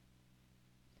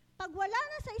 Pag wala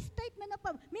na sa statement of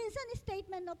faith, minsan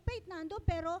statement of faith nando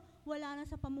pero wala na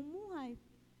sa pamumuhay.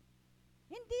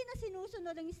 Hindi na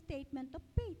sinusunod ang statement of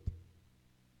faith.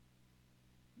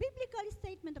 Biblical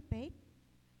statement of faith,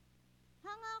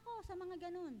 hanga ako sa mga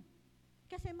ganun.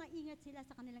 Kasi maingat sila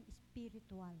sa kanilang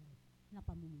spiritual na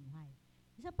pamumuhay.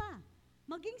 Isa pa,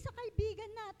 maging sa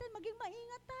kaibigan natin, maging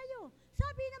maingat tayo.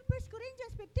 Sabi ng 1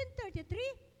 Corinthians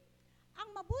 15:33, ang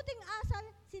mabuting asal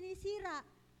sinisira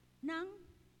ng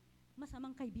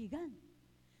masamang kaibigan.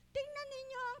 Tingnan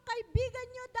ninyo ang kaibigan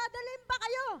nyo, dadalhin ba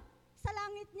kayo sa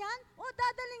langit niyan o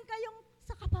dadalhin kayong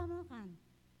sa kapamakan?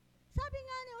 Sabi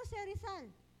nga ni Jose Rizal,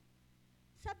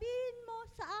 sabihin mo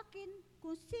sa akin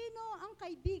kung sino ang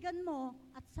kaibigan mo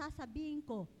at sasabihin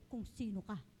ko kung sino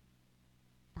ka.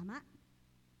 Tama?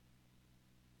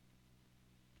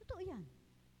 Totoo yan.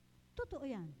 Totoo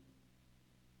yan.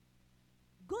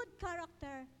 Good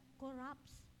character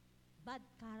corrupts bad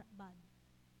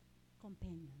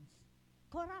companions.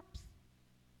 Corrupts.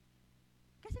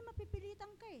 Kasi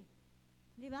mapipilitan ka eh.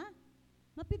 Di ba?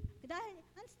 Dahil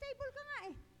unstable ka nga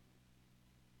eh.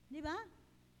 Di ba?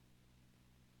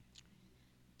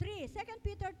 2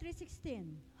 Peter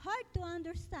 3:16, hard to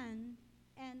understand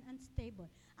and unstable.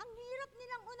 Ang hirap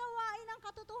nilang unawain ang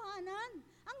katotohanan.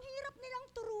 Ang hirap nilang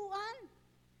turuan.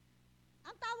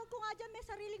 Ang tawag ko nga dyan, may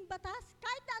sariling batas.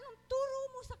 Kahit na anong turo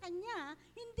mo sa kanya,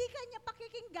 hindi kanya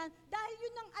pakikinggan dahil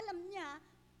yun ang alam niya,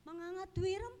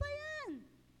 mangangatwiran pa yan.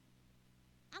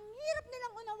 Ang hirap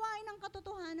nilang unawain ang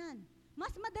katotohanan.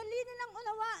 Mas madali nilang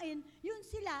unawain, yun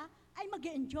sila ay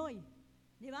mag-enjoy.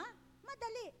 Di ba?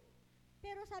 Madali.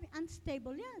 Pero sabi,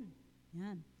 unstable yan.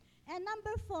 Yan. And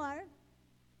number 4,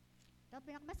 ito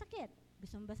pinakamasakit.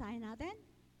 Gusto mong basahin natin?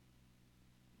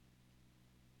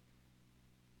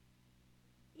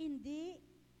 Hindi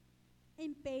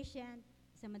impatient,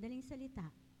 sa madaling salita,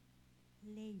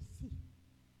 lazy.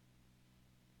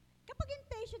 Kapag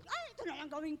impatient, ito na lang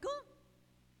gawin ko.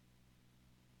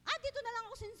 Dito na lang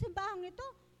ako sa simbahang ito.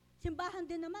 Simbahan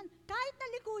din naman. Kahit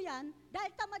nalikuyan, dahil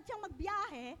tamad siyang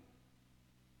magbiyahe,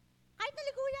 kahit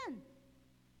nalikuyan.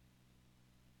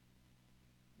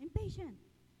 Impatient.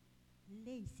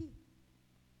 Lazy.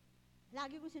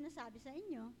 Lagi ko sinasabi sa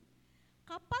inyo,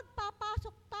 kapag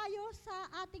papasok tayo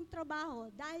sa ating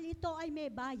trabaho, dahil ito ay may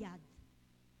bayad,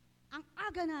 ang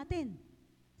aga natin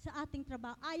sa ating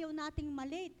trabaho, ayaw nating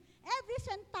malate. Every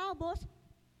centavos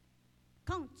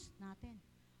counts natin.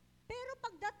 Pero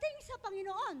pagdating sa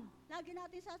Panginoon, lagi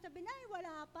natin sasabihin, ay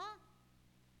wala pa.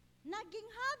 Naging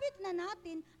habit na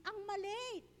natin ang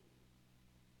malate.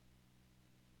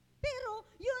 Pero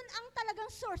yun ang talagang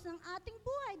source ng ating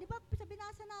buhay. Di ba? Sa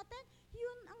binasa natin,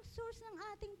 yun ang source ng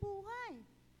ating buhay.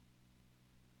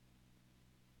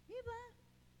 Diba?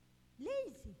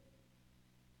 Lazy.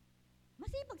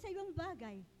 Masipag sa ibang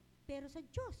bagay, pero sa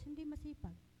Diyos, hindi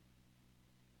masipag.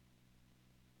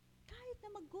 Kahit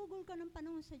na mag-google ka ng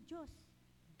panahon sa Diyos,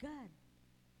 God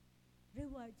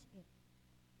rewards it.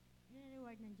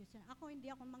 Reward ng Diyos yan. Ako, hindi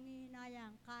ako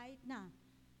manghihinayang kahit na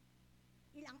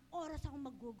ilang oras ako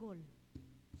mag-google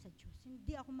sa Diyos.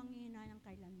 Hindi ako manghihinayang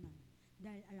kailanman.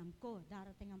 Dahil alam ko,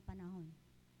 darating ang panahon,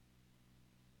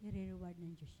 i-reward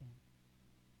ng Diyos yan.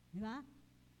 Di ba?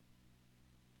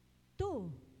 2,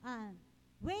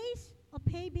 ways of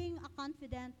having a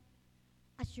confident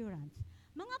assurance.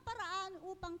 Mga paraan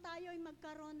upang tayo ay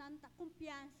magkaroon ng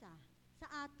kumpiyansa sa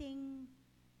ating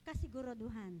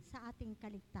kasiguraduhan, sa ating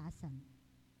kaligtasan.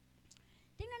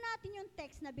 Tingnan natin yung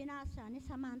text na binasa ni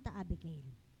Samantha Abigail.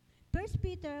 2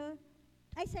 Peter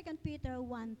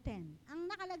 1:10. Ang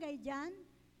nakalagay dyan,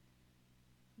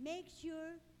 make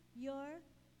sure your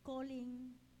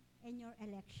calling and your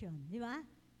election. Di ba?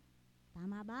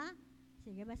 Tama ba?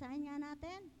 Sige, basahin nga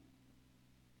natin.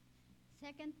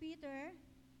 2 Peter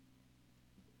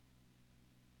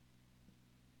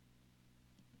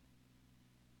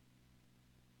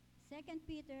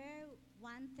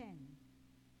 1:10.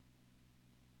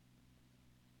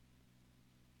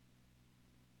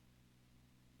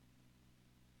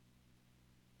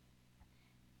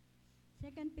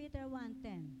 Second Peter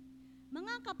 1:10.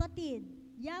 Mga kapatid,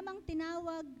 yamang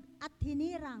tinawag at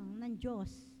hinirang ng Diyos,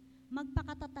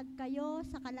 magpakatatag kayo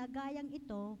sa kalagayang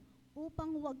ito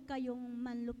upang huwag kayong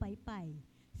manlupaypay.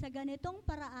 Sa ganitong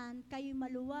paraan, kayo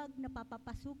maluwag na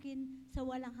papapasukin sa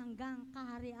walang hanggang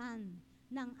kaharian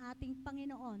ng ating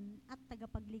Panginoon at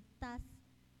tagapagligtas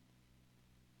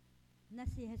na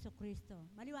si Hesukristo.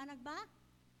 Maliwanag ba?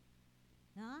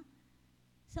 No?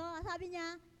 So, sabi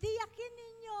niya, tiyakin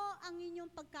ninyo ang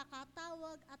inyong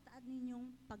pagkakatawag at ang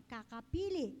inyong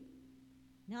pagkakapili.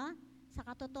 No? Sa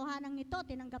katotohanan ito,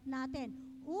 tinanggap natin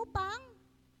upang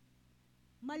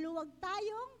maluwag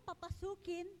tayong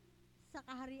papasukin sa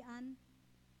kaharian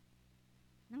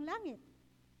ng langit.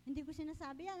 Hindi ko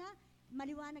sinasabi yan, ha?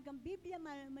 Maliwanag ang Biblia,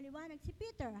 maliwanag si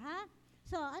Peter, ha?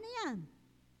 So, ano yan?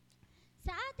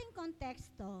 Sa ating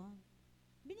konteksto,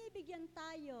 binibigyan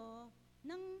tayo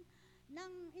ng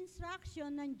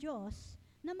instruction ng Diyos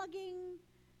na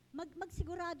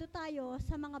magsigurado tayo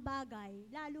sa mga bagay,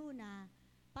 lalo na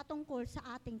patungkol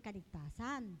sa ating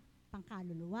kaligtasan,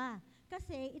 pangkaluluwa.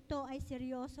 Kasi ito ay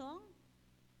seryosong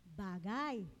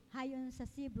bagay, ayon sa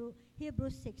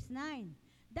Hebrews 6:9.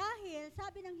 Dahil,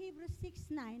 sabi ng Hebrews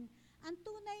 6:9, ang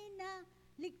tunay na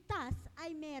ligtas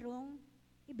ay merong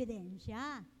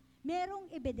ebidensya. Merong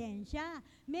ebidensya,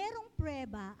 merong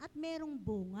prueba, at merong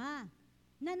bunga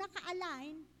na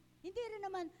naka-align, hindi rin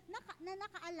naman na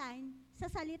naka-align sa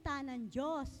salita ng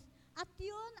Diyos. At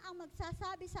yun ang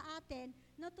magsasabi sa atin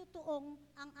na totoong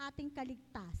ang ating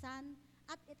kaligtasan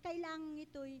at kailangan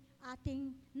ito'y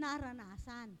ating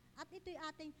naranasan. At ito'y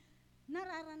ating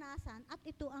nararanasan at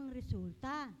ito ang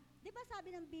resulta. Di ba sabi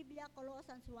ng Biblia,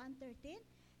 Colossians 1:13?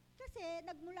 Kasi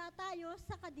nagmula tayo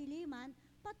sa kadiliman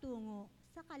patungo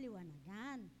sa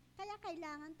kaliwanagan. Kaya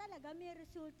kailangan talaga may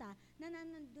resulta na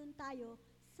nandun tayo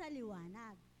sa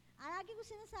liwanag. Lagi ko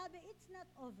sinasabi, it's not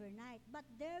overnight, but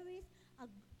there is a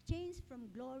change from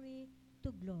glory to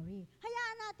glory.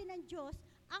 Hayaan natin ang Diyos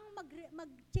ang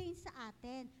mag-change sa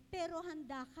atin, pero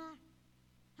handa ka.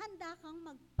 Handa kang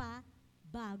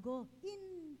magpabago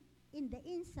in the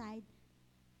inside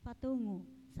patungo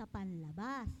sa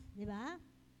panlabas. Di ba?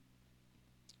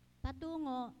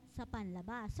 Patungo sa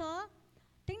panlabas. So,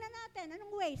 tingnan natin,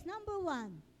 anong ways? Number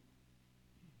 1,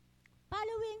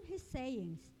 following His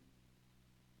sayings.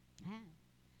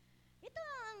 Ito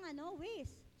ang ways.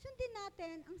 Sundin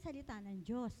natin ang salita ng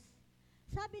Diyos.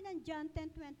 Sabi ng John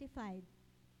 10:25,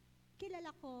 kilala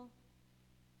ko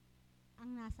ang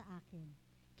nasa akin.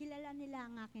 Kilala nila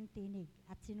ang aking tinig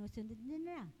at sinusunod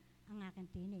nila ang aking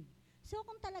tinig. So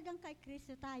kung talagang kay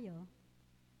Kristo tayo,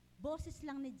 boses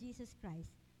lang ni Jesus Christ,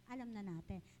 alam na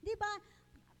natin. Di ba,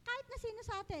 kahit na sino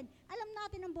sa atin, alam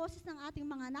natin ang boses ng ating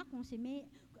mga anak, kung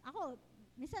ako,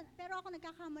 minsan, pero ako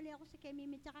nagkakamali ako si kay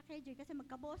Mimi tsaka kay Joy kasi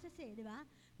magkaboses di ba?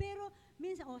 Pero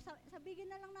minsan, sabihin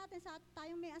na lang natin sa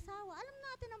tayong may asawa, alam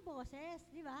natin ang boses,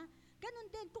 di ba? Ganon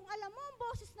din, kung alam mo ang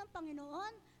boses ng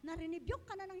Panginoon, narinig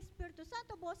ka na ng Espiritu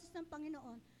Santo, boses ng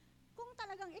Panginoon, kung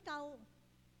talagang ikaw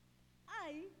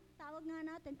ay, tawag nga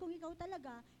natin, kung ikaw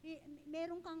talaga,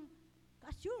 meron kang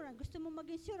assurance, gusto mo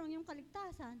maging sure ang iyong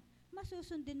kaligtasan,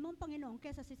 masusundin mo ang Panginoon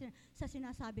kaysa sa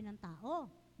sinasabi ng tao.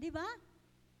 Di ba?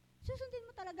 Susundin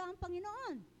mo talaga ang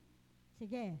Panginoon.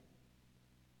 Sige.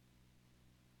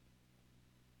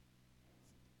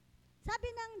 Sabi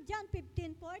ng John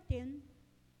 15:14,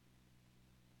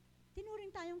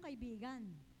 tinuring tayong kaibigan.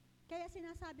 Kaya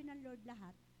sinasabi ng Lord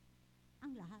lahat,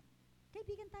 ang lahat.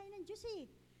 Kaibigan tayo ng Diyos eh.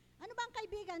 Ano ba ang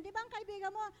kaibigan? Di ba ang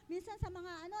kaibigan mo, minsan sa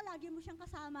mga lagi mo siyang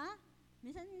kasama?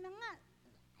 Minsan na nga,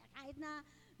 kahit na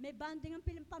may bonding ang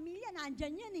pamilya,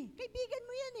 nandyan yan eh. Kaibigan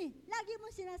mo yan eh. Lagi mo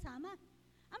sinasama.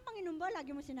 Ang Panginoon ba, lagi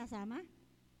mo sinasama?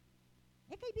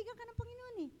 Kaibigan ka ng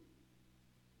Panginoon eh.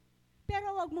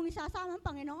 Pero wag mong isasama ang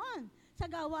Panginoon sa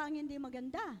gawaang hindi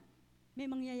maganda. May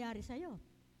mangyayari sa'yo.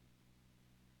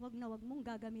 Wag na wag mong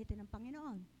gagamitin ng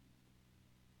Panginoon.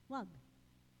 Wag.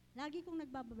 Lagi kong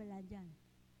nagbababala dyan.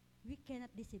 We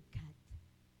cannot deceive God.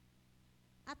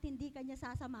 At hindi ka niya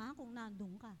sasamahan kung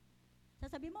nandun ka.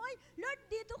 Sasabihin mo, oy, Lord,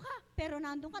 dito ka. Pero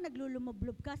nandun ka,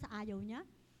 naglulumoblob ka sa ayaw niya.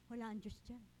 Wala ang Diyos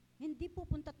dyan. Hindi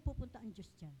pupunta ang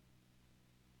Diyos dyan.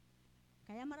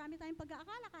 Kaya marami tayong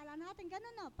pag-aakala. Kala natin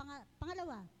ganun, no?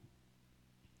 Pangalawa.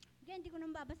 Again, hindi ko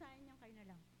nang babasahin yan, kayo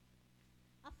na lang.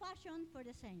 A fashion for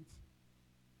the saints.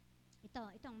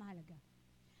 Ito ang mahalaga.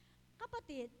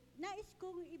 Kapatid,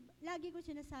 lagi ko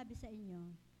sinasabi sa inyo,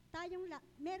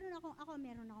 meron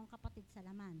akong kapatid sa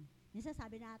laman. Minsan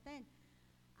sabi natin,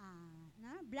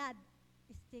 blood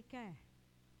is thicker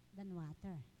than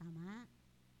water. Tama?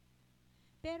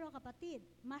 Pero kapatid,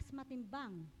 mas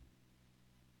matimbang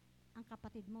ang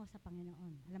kapatid mo sa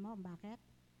Panginoon. Alam mo bakit?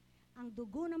 Ang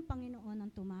dugo ng Panginoon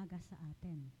ang tumagas sa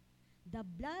atin. The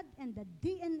blood and the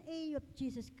DNA of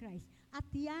Jesus Christ. At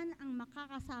yan ang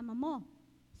makakasama mo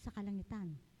sa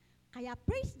kalangitan. Kaya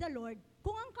praise the Lord,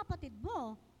 kung ang kapatid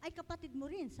mo ay kapatid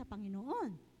mo rin sa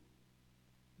Panginoon.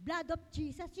 Blood of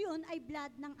Jesus, yun ay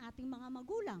blood ng ating mga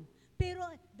magulang. Pero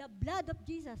the blood of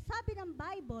Jesus, sabi ng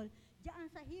Bible, diyan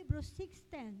sa Hebrews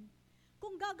 6:10,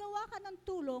 kung gagawa ka ng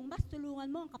tulong, mas tulungan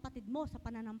mo ang kapatid mo sa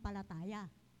pananampalataya.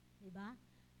 Diba?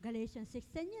 Galatians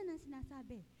 6:10 yan ang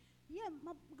sinasabi.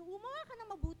 Gumawa ka ng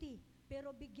mabuti,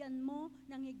 pero bigyan mo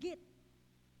ng higit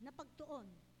na pagtuon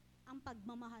ang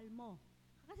pagmamahal mo.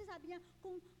 Kasi sabi niya,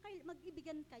 kung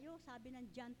mag-ibigan kayo, sabi ng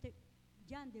John,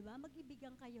 di ba?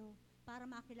 Mag-ibigan kayo para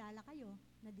makilala kayo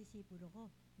na disipulo ko.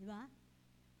 Di ba?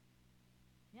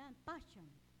 Yan, passion.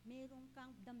 Meron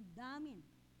kang damdamin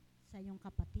sa iyong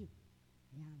kapatid.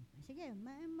 Yan. Sige,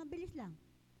 mabilis lang.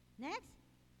 Next.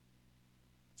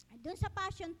 Doon sa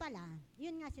passion pala,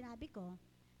 yun nga sinabi ko,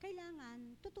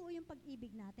 kailangan, totoo yung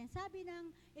pag-ibig natin. Sabi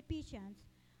ng Ephesians,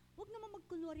 huwag naman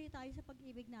magkunwari tayo sa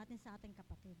pag-ibig natin sa ating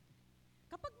kapatid.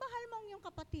 Kapag mahal mo ang iyong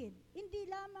kapatid, hindi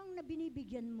lamang na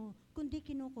binibigyan mo, kundi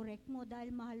kinukorek mo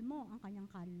dahil mahal mo ang kanyang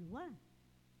kaluluwa.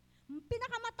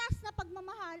 Pinakamataas na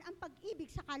pagmamahal ang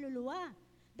pag-ibig sa kaluluwa.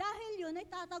 Dahil yun ay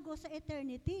tatago sa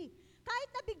eternity. Kahit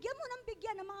nabigyan mo ng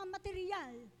bigyan ng mga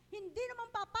material, hindi naman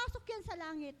papasok yan sa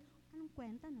langit. Anong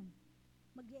kwenta nun?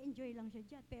 Mag-e-enjoy lang siya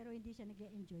dyan, pero hindi siya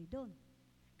nag-e-enjoy doon.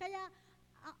 Kaya,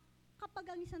 kapag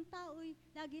ang isang tao'y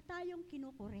lagi tayong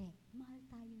kinukorek, mahal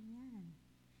tayo niyan.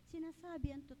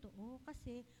 Sinasabi ang totoo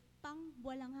kasi pang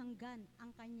walang hanggan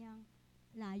ang kanyang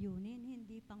layunin,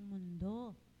 hindi pang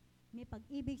mundo. May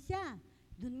pag-ibig siya.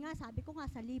 Doon nga, sabi ko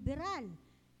nga, sa liberal.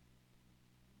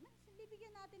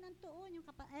 Bibigyan natin ng tuon yung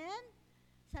and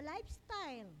sa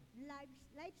lifestyle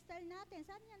natin,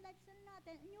 saan yan lifestyle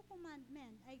natin? A new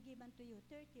commandment I give unto you,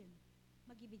 13.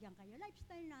 Mag-ibigan kayo.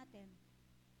 Lifestyle natin,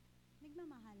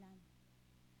 nagmamahalan.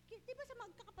 Di ba sa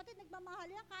magkakapatid,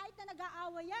 nagmamahal yan kahit na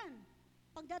nag-aaway yan.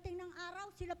 Pagdating ng araw,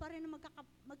 sila pa rin ang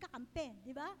magkakampi,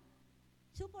 di ba?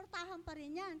 Suportahan pa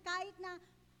rin yan. Kahit na,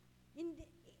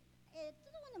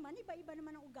 totoo naman, iba-iba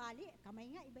naman ang ugali.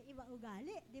 Kamay nga, iba-iba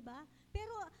ugali, di ba?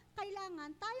 Pero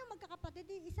kailangan, tayo magkakapatid,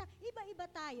 iba-iba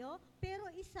tayo,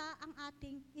 pero isa ang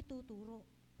ating ituturo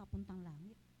papuntang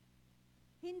langit.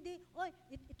 Hindi,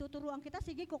 ituturuan kita,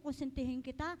 sige, kukonsintihin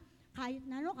kita, kahit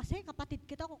na kasi kapatid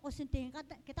kita, kukonsintihin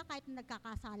kita kahit na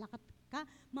nagkakasala ka,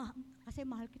 kasi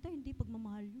mahal kita, hindi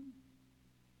pagmamahal yun.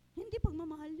 Hindi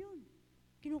pagmamahal yun.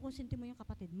 Kinukonsinti mo yung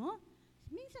kapatid mo.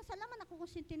 Minsan sa laman,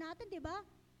 nakukonsinti natin, di ba?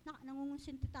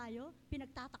 Nangungonsinti tayo,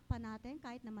 pinagtatakpan natin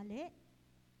kahit na mali.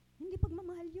 Hindi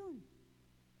pagmamahal yun.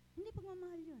 Hindi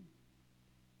pagmamahal yun.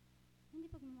 Hindi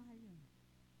pagmamahal yun.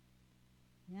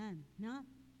 Yan, no?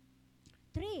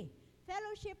 3,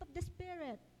 fellowship of the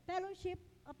Spirit. Fellowship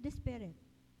of the Spirit.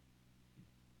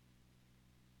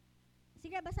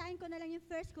 Sige, basahin ko na lang yung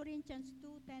 1 Corinthians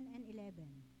 2:10 and 11.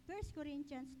 1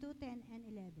 Corinthians 2:10 and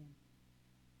 11.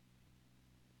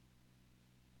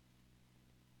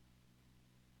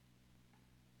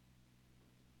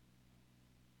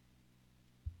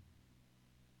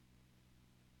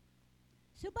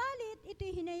 Subalit,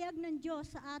 ito'y hinayag ng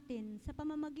Diyos sa atin sa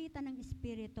pamamagitan ng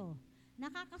Espiritu.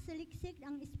 Nakakasaliksik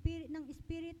ng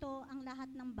Espiritu ang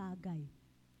lahat ng bagay.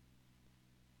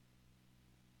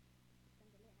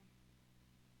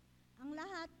 ang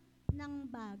lahat ng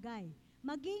bagay,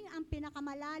 maging ang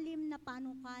pinakamalalim na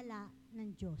panukala ng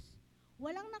Diyos.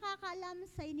 Walang nakakaalam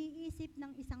sa iniisip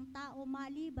ng isang tao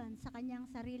maliban sa kanyang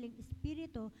sariling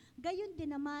espiritu. Gayon din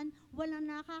naman, walang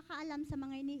nakakaalam sa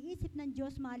mga iniisip ng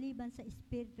Diyos maliban sa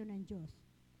espiritu ng Diyos.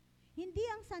 Hindi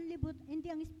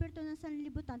ang espiritu ng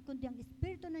sanlibutan, kundi ang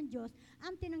espiritu ng Diyos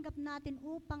ang tinanggap natin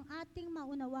upang ating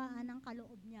maunawaan ang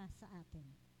kaloob niya sa atin.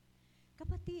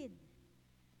 Kapatid,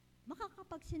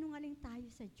 makakapagsinungaling tayo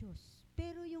sa Diyos,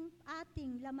 pero yung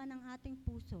laman ng ating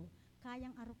puso,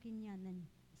 kayang arukin niya ng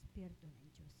espiritu ng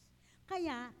Diyos.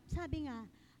 Kaya, sabi nga,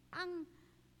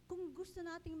 kung gusto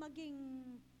nating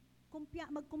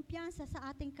magkumpiyansa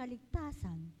sa ating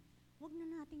kaligtasan, huwag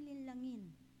na nating linlangin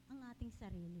ang ating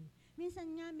sarili.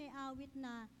 Minsan nga may awit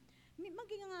na,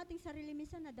 maging ang ating sarili,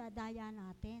 minsan nadadaya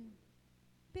natin.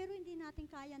 Pero hindi natin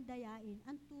kayang dayain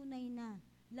ang tunay na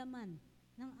laman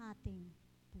ng ating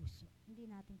puso. Hindi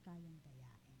natin kayang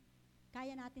dayain.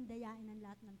 Kaya natin dayain ang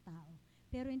lahat ng tao,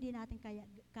 pero hindi natin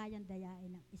kayang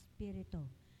dayain ang espiritu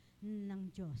ng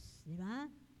Diyos. Di ba?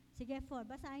 Sige, 4.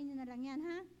 Basahin nyo na lang yan,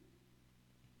 ha?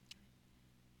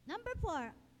 Number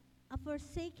 4, a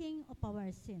forsaking of our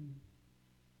sin.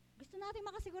 Gusto natin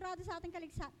makasigurado sa ating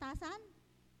kaligtasan?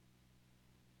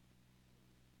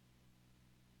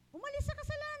 Umalis sa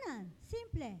kasalanan.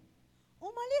 Simple.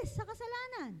 Umalis sa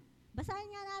kasalanan. Basahin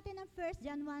nga natin ang 1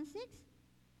 John 1:6.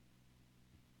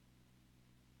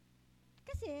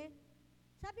 Kasi,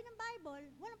 sabi ng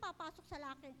Bible, walang papasok sa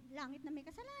langit na may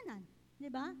kasalanan. Di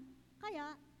ba?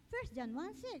 Kaya, 1 John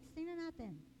 1:6. Tingnan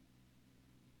natin.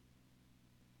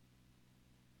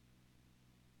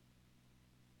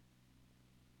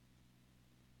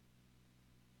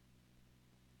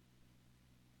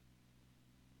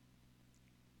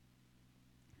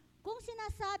 Kung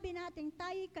sinasabi natin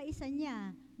tayo'y kaisa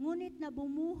niya, ngunit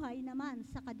nabumuhay naman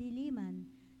sa kadiliman,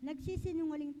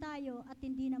 nagsisinungaling tayo at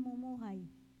hindi namumuhay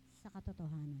sa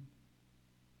katotohanan.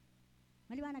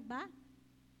 Maliwanag ba?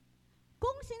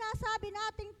 Kung sinasabi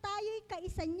natin tayo'y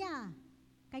kaisa niya,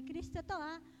 kay Kristo to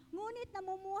ngunit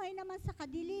namumuhay naman sa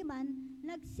kadiliman,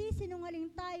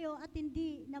 nagsisinungaling tayo at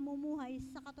hindi namumuhay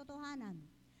sa katotohanan.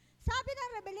 Sabi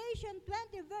ng Revelation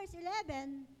 20 verse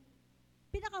 11,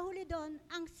 pinakahuli doon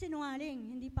ang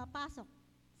sinungaling, hindi papasok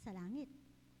sa langit.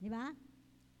 Di ba?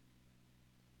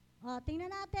 O, tingnan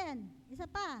natin. Isa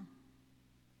pa.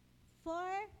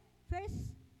 1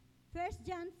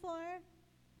 John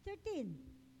 4:13.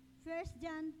 1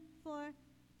 John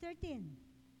 4:13.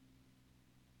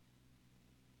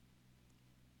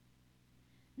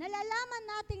 Nalalaman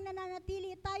nating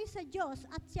nananatili tayo sa Diyos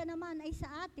at siya naman ay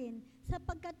sa atin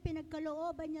sapagkat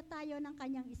pinagkalooban niya tayo ng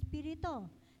kanyang espiritu.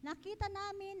 Nakita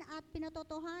namin at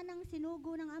pinatotohanang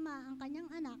sinugo ng Ama ang kanyang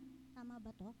anak. Tama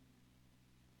ba to?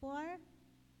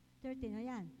 4:13.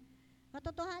 Ayan.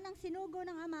 Katotohanang sinugo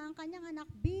ng Ama ang kanyang anak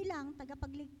bilang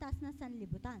tagapagligtas ng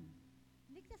sanlibutan.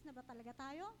 Ligtas na ba talaga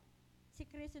tayo? Si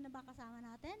Kristo na ba kasama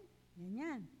natin?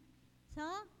 Yan. So,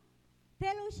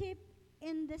 fellowship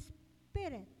in the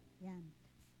Spirit. Yan.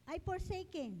 Ay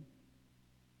forsaking.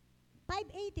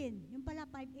 5:18. Yung pala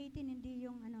 5:18, hindi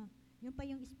yung yung pa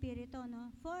yung espiritu, no?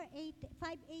 5:18.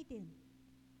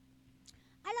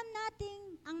 Alam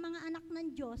nating ang mga anak ng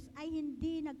Diyos ay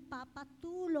hindi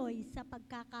nagpapatuloy sa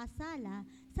pagkakasala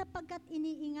sapagkat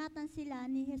iniingatan sila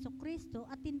ni Hesukristo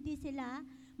at hindi sila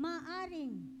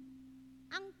maaring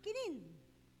angkinin.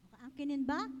 Angkinin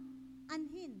ba?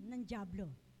 Anhin ng dyablo.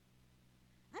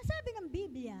 Ang sabi ng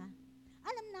Biblia,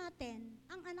 alam natin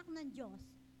ang anak ng Diyos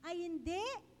ay hindi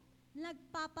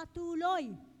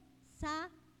nagpapatuloy sa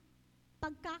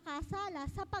pagkakasala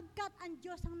sapagkat ang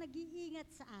Diyos ang nag-iingat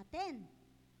sa atin.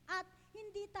 At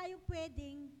hindi tayo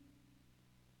pwedeng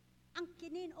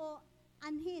angkinin o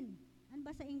anhin. Ano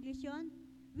ba sa English yun?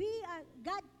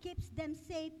 God keeps them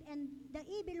safe and the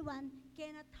evil one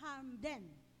cannot harm them.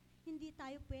 Hindi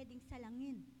tayo pwedeng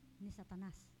salangin ni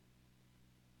Satanas.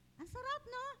 Ang sarap,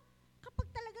 no?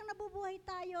 Kapag talagang nabubuhay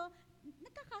tayo,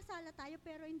 nagkakasala tayo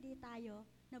pero hindi tayo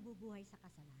nabubuhay sa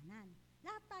kasalanan.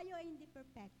 Lahat tayo ay hindi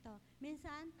perfecto.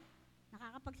 Minsan,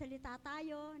 nakakapagsalita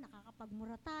tayo,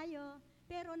 nakakapagmura tayo,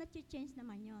 pero nag-change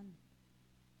naman yon.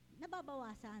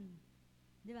 Nababawasan.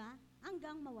 Di ba?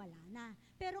 Hanggang mawala na.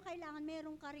 Pero kailangan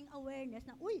meron ka ring awareness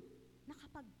na,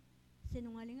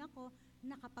 nakapag-sinungaling ako,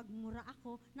 nakapagmura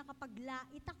ako,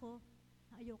 nakapaglait ako,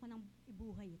 ayoko nang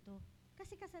ibuhay ito.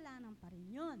 Kasi kasalanan pa rin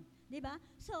yun. Di ba?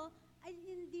 So, ay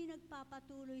hindi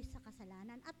nagpapatuloy sa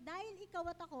kasalanan. At dahil ikaw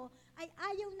at ako ay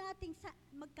ayaw nating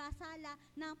magkasala,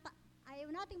 ayaw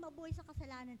nating mabuhay sa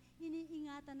kasalanan,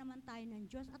 iniingatan naman tayo ng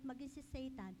Diyos at maging si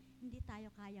Satan, hindi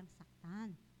tayo kayang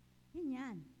saktan. Yun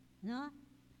yan. No?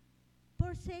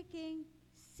 forsaking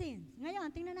sins. Ngayon,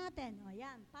 tingnan natin. O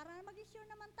yan, para mag-sure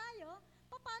naman tayo,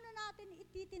 paano natin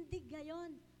ititindig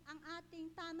ngayon ang ating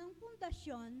tamang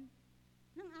pundasyon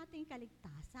ng ating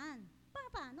kaligtasan.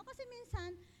 Paano? Kasi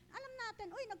minsan, alam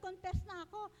natin, nag-confess na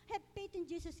ako, have faith in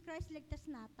Jesus Christ, ligtas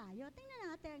na tayo. Tingnan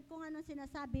natin kung anong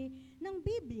sinasabi ng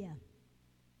Biblia.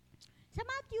 Sa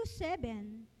Matthew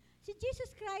 7, si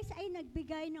Jesus Christ ay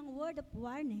nagbigay ng word of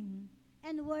warning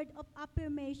and word of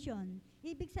affirmation.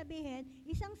 Ibig sabihin,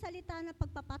 isang salita na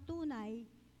pagpapatunay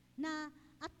na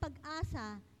at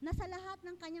pag-asa na sa lahat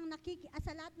ng kanyang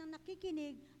sa lahat ng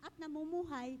nakikinig at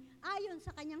namumuhay ayon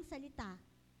sa kanyang salita.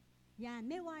 Yan,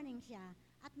 may warning siya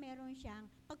at meron siyang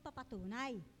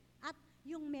pagpapatunay at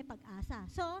yung may pag-asa.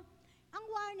 So, ang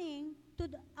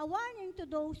a warning to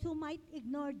those who might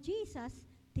ignore Jesus'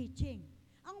 teaching.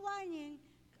 Ang warning,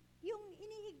 yung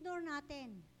ini-ignore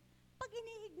natin. Pag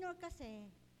ini-ignore kasi,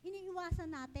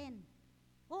 iniiwasan natin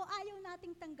o ayaw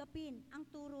nating tanggapin ang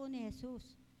turo ni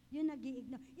Jesus. Yung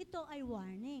nag-i-ignore. Ito ay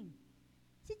warning.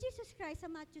 Si Jesus Christ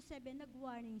sa Matthew 7,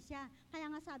 nag-warning siya.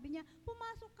 Kaya nga sabi niya,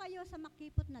 pumasok kayo sa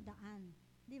makipot na daan.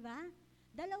 Di ba?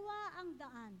 Dalawa ang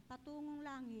daan, patungong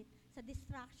langit sa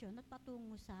distraction at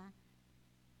patungo sa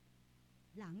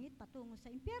langit, patungo sa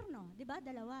impyerno. Di ba?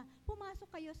 Dalawa. Pumasok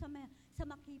kayo sa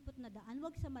makipot na daan,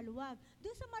 wag sa maluwag.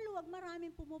 Doon sa maluwag,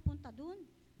 maraming pumupunta doon.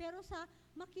 Pero sa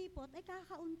makipot ay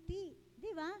kakaunti.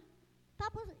 Di ba?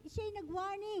 Tapos siya'y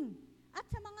nag-warning. At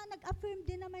sa mga nag-affirm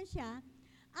din naman siya,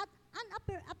 at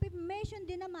affirmation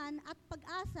din naman, at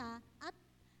pag-asa, at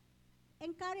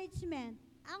encouragement,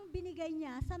 ang binigay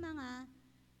niya sa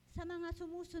mga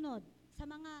sumusunod, sa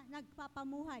mga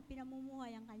nagpapamuhay,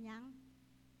 pinamumuhay ang kanyang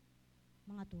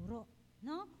mga turo.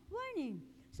 No? Warning.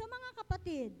 So mga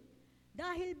kapatid,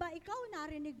 dahil ba ikaw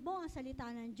narinig mo ang salita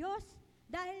ng Diyos?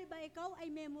 Dahil ba ikaw ay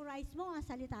memorize mo ang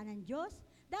salita ng Diyos?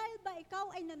 Dahil ba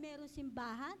ikaw ay na meron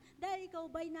simbahan? Dahil ikaw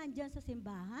ba ay nandyan sa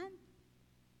simbahan?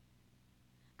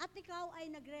 At ikaw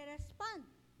ay nagre-respond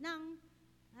ng,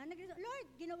 Lord,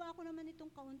 ginawa ko naman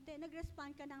itong kaunti.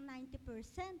 Nag-respond ka ng 90%.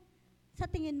 Sa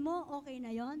tingin mo, okay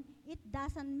na yon? It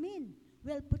doesn't mean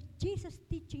we'll put Jesus'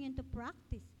 teaching into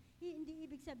practice. Hindi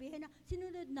ibig sabihin na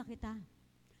sinunod na kita.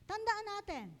 Tandaan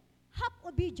natin, half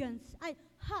obedience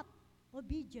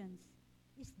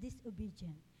is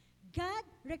disobedient. God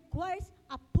requires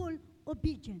a full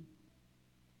obedience.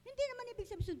 Hindi naman ibig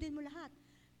sabihin sundin mo lahat.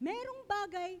 Merong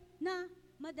bagay na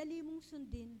madali mong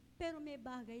sundin, pero may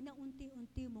bagay na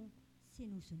unti-unti mong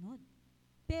sinusunod.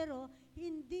 Pero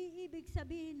hindi ibig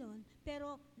sabihin nun,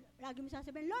 pero lagi mo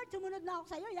sasabihin, Lord, sumunod na ako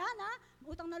sa iyo, yan ha,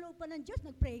 utang na loob pa ng Diyos,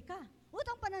 nag-pray ka.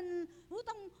 Utang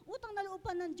na loob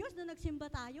pa ng Diyos na nagsimba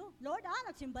tayo. Lord,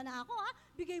 nagsimba na ako,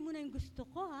 bigay mo na yung gusto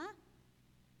ko,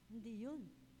 Hindi yun.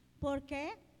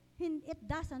 Porque it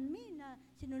doesn't mean na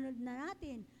sinunod na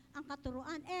natin ang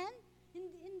katuruan. And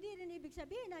hindi rin ibig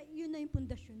sabihin na yun na yung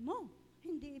pundasyon mo.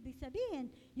 Hindi ibig sabihin,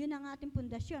 yun ang ating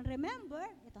pundasyon. Remember,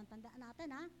 itong tandaan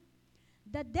natin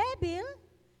the devil,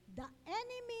 the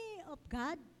enemy of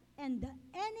God, and the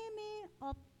enemy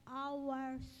of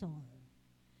our soul.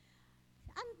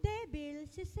 Ang devil,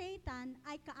 si Satan,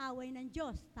 ay kaaway ng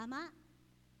Diyos. Tama?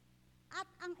 At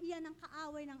iyan ang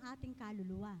kaaway ng ating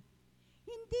kaluluwa.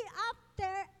 Hindi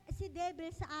after si devil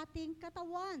sa ating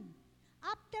katawan.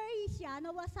 After siya,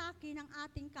 nawasaki ng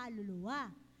ating kaluluwa.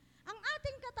 Ang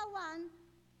ating katawan,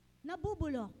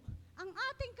 nabubulok. Ang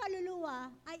ating kaluluwa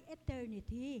ay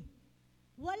eternity.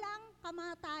 Walang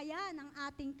kamatayan ang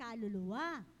ating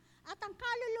kaluluwa. At ang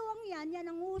kaluluwang yan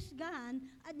ang uhusgahan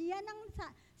at yan ang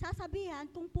sasabihan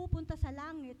kung pupunta sa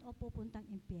langit o pupuntang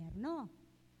impyerno.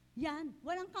 Yan,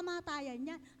 walang kamatayan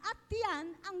yan. At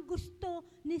yan ang gusto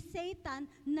ni Satan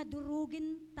na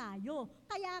durugin tayo.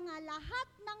 Kaya nga lahat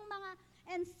ng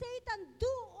and Satan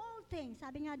do all things.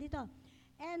 Sabi nga dito,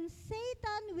 and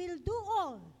Satan will do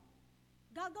all.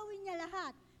 Gagawin niya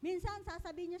lahat. Minsan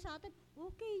sasabihin niya sa atin,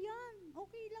 okay yan,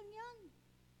 okay lang yan.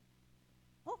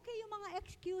 Okay yung mga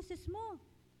excuses mo.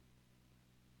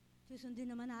 Susundin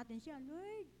naman natin siya,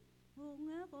 Lord, oo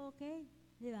nga, okay.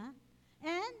 Di ba?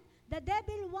 And the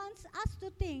devil wants us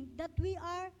to think that we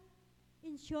are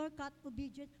in shortcut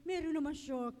obedience. Meron naman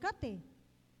shortcut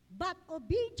But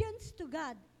obedience to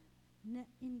God,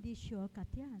 hindi shortcut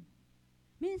yan.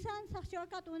 Minsan sa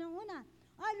shortcut, unang-una,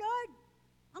 Lord,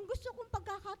 ang gusto kong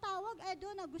pagkakatawag,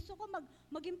 doon gusto ko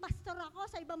maging pastor ako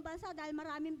sa ibang bansa dahil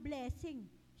maraming blessing.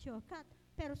 Shortcut.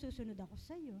 Pero susunod ako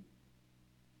sa iyo.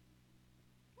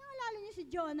 Naalala niyo si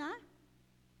Jonah?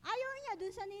 Ayaw niya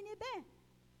dun sa Ninive.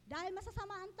 Dahil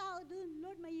masasama ang tao dun.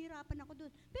 Lord, mahihirapan ako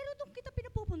dun. Pero doon kita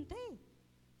pinapupunta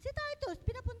Si Titus,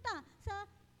 pinapunta sa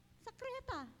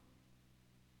Creta.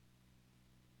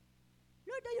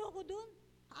 Lord, ayoko dun.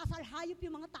 Asal hayop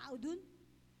yung mga tao dun.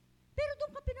 Pero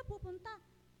doon ka pinapupunta.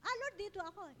 Lord, dito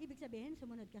ako. Ibig sabihin,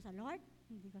 sumunod ka sa Lord?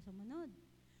 Hindi ka sumunod.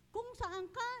 Kung saan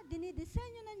ka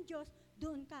dinidisenyo ng Diyos,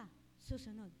 doon ka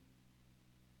susunod.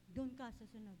 Doon ka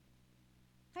susunod.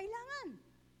 Kailangan.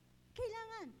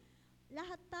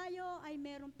 Lahat tayo ay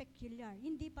merong peculiar.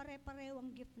 Hindi pare-pareho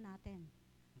ang gift natin.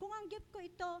 Kung ang gift ko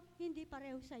ito, hindi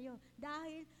pareho sa'yo.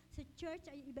 Dahil sa church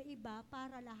ay iba-iba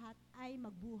para lahat ay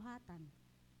magbuhatan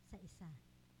sa isa.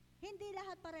 Hindi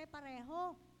lahat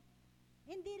pare-pareho.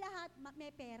 Hindi lahat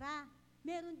may pera.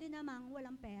 Meron din namang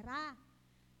walang pera.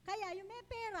 Kaya yung may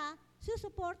pera,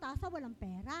 susuporta sa walang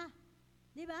pera.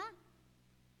 Di ba?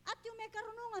 At yung may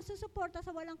karunungan, susuporta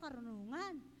sa walang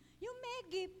karunungan. Yung may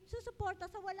gift, susuporta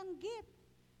sa walang gift.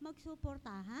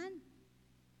 Magsuportahan.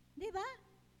 Di ba?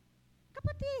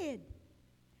 Kapatid,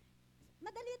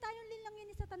 madali tayong linlangin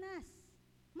ni Satanas.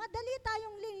 Madali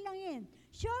tayong linlangin.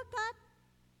 Shortcut.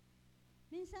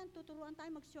 Minsan, tuturuan tayo,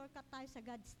 mag-shortcut tayo sa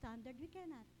God's standard.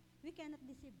 We cannot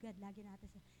deceive God. Lagi natin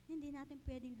hindi natin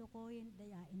pwedeng lokohin,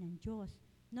 dayain ng Diyos.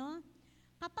 No?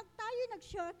 Kapag tayo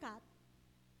nag-shortcut,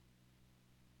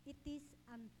 it is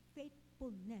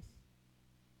unfaithfulness.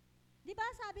 Di ba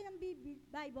sabi ng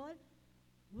Bible,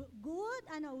 good,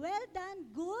 well done,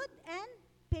 good and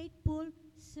faithful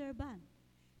servant.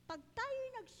 Pag tayo'y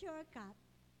nag-shortcut,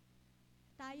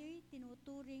 tayo'y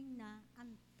tinuturing na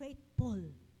unfaithful.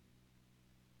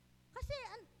 Kasi,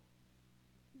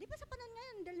 di ba sa panahon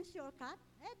ngayon, dahil shortcut?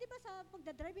 Di ba sa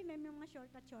pagdadrive, may mga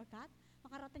shortcut,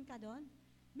 makarating ka doon?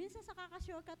 Minsan sa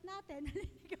kaka-shortcut natin,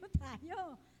 naliligaw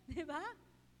tayo. Di ba?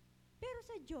 Pero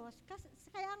sa Diyos,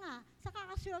 kaya nga, sa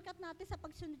kaka-shortcut natin sa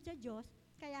pagsunod sa Diyos,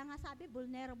 kaya nga sabi,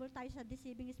 vulnerable tayo sa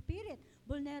deceiving spirit.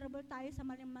 Vulnerable tayo sa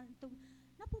malimantong,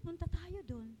 napupunta tayo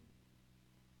doon.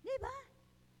 Di ba?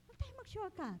 Huwag tayong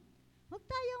mag-shortcut. Huwag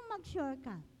tayong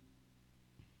mag-shortcut.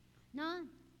 No?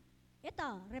 Ito,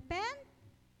 repent,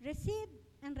 receive,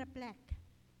 and reflect.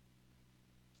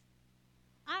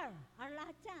 R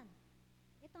lahat yan.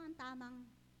 Ito ang tamang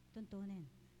tuntunin.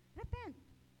 Repent.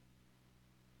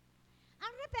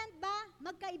 Ang repent ba,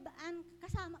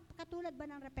 katulad ba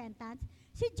ng repentance?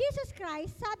 Si Jesus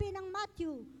Christ, sabi ng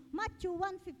Matthew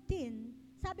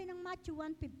 1:15, sabi ng Matthew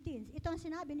 1:15, ito ang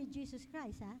sinabi ni Jesus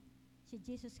Christ, ha? Si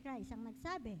Jesus Christ ang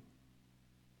nagsabi.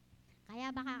 Kaya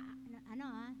baka,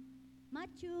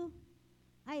 Mark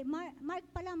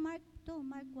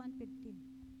 1:15.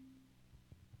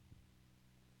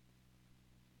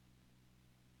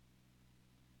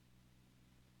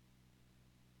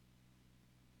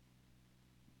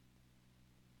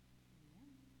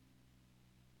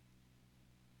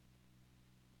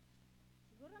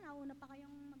 Siguro nauna pa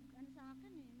kayong sa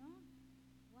akin no?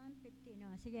 1:15,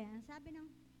 no? Sige, ang sabi ng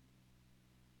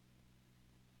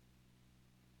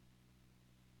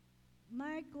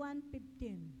Mark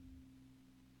 1:15.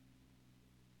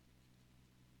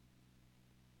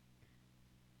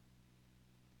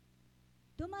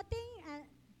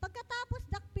 Pagkatapos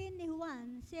dakpin ni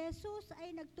Juan, si Jesus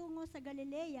ay nagtungo sa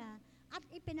Galilea at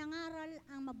ipinangaral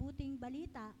ang mabuting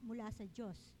balita mula sa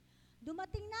Diyos.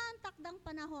 Dumating na ang takdang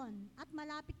panahon at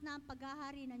malapit na ang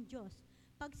paghahari ng Diyos.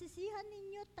 Pagsisihan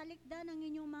ninyo, talikdan ang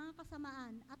inyong mga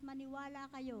kasamaan at maniwala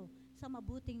kayo sa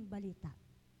mabuting balita.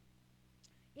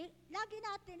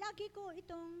 Lagi ko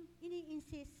itong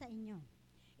ini-insist sa inyo.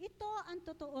 Ito ang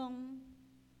totoong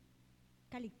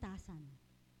kaligtasan.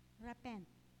 Repent.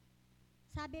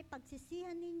 Sabi,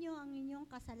 pagsisihan ninyo ang inyong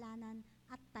kasalanan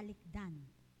at talikdan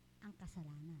ang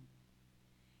kasalanan.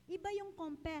 Iba yung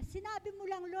confess. Sinabi mo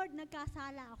lang, Lord,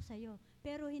 nagkasala ako sa iyo,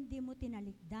 pero hindi mo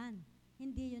tinalikdan.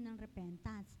 Hindi yun ang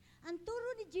repentance. Ang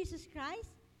turo ni Jesus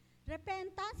Christ,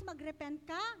 repentance, mag-repent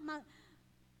ka,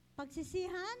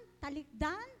 pagsisihan,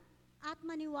 talikdan, at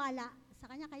maniwala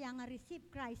sa Kanya. Kaya nga receive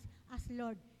Christ as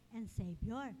Lord and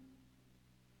Savior.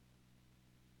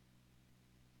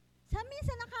 Sa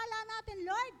minsan nakala natin,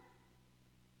 Lord,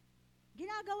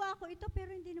 ginagawa ko ito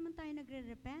pero hindi naman tayo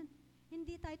nagre-repent.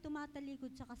 Hindi tayo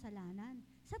tumatalikod sa kasalanan.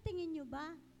 Sa tingin nyo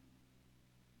ba,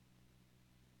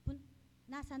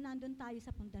 nandun tayo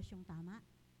sa pundasyong tama?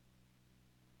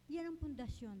 Yan ang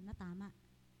pundasyon na tama.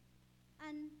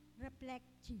 And reflect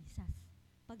Jesus.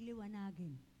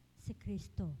 Pagliwanagin si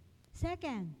Kristo.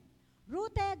 Second,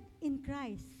 rooted in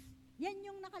Christ. Yan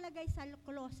yung nakalagay sa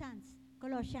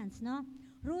Colossians, no?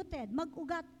 Rooted,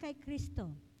 mag-ugat kay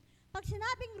Kristo. Pag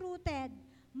sinabing rooted,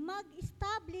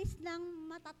 mag-establish ng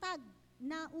matatag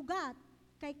na ugat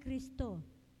kay Kristo.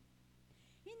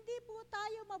 Hindi po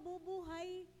tayo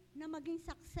mabubuhay na maging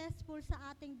successful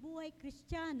sa ating buhay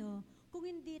Kristiyano kung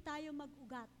hindi tayo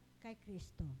mag-ugat kay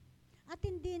Kristo. At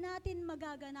hindi natin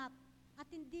magaganap at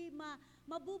hindi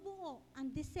mabubuo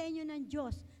ang disenyo ng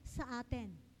Diyos sa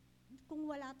atin kung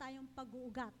wala tayong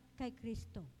pag-uugat kay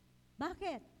Kristo.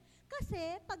 Bakit?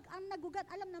 Kasi pag ang nagugat,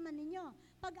 alam naman ninyo,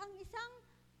 pag ang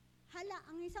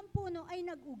isang puno ay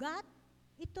nagugat,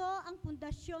 ito ang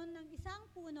pundasyon ng isang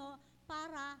puno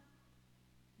para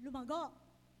lumago,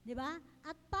 di ba?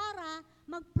 At para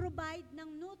mag-provide ng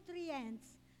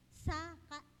nutrients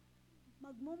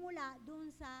magmumula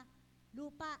doon sa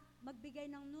lupa, magbigay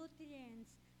ng nutrients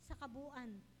sa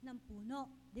kabuuan ng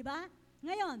puno, di ba?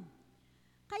 Ngayon,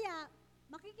 kaya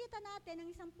makikita natin ang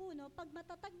isang puno, pag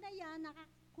matatag na yan,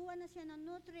 nakakuha na siya ng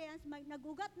nutrients,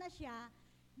 nagugat na siya,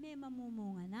 may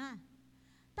mamumunga na.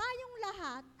 Tayong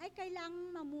lahat ay kailangang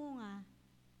mamunga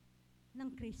ng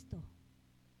Kristo.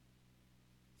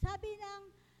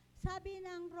 Sabi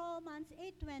ng Romans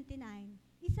 8:29,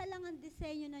 isa lang ang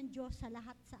disenyo ng Diyos sa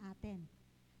lahat sa atin,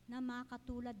 na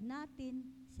makatulad natin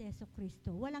si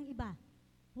Jesucristo. Walang iba.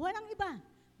 Walang iba.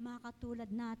 Makatulad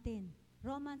natin.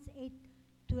 Romans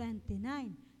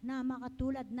 8:29, na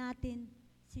makatulad natin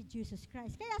si Jesus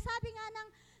Christ. Kaya sabi nga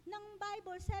ng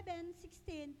Bible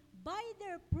 7:16, by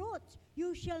their fruits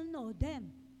you shall know them.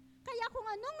 Kaya kung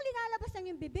anong linalabas ng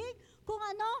iyong bibig, kung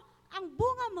ano ang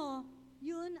bunga mo,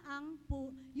 yun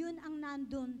ang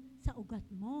nandun sa ugat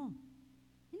mo.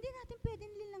 Hindi natin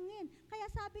pwedeng linangin. Kaya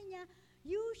sabi niya,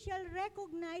 you shall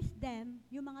recognize them,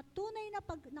 yung mga tunay na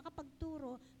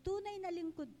nakapagturo, tunay na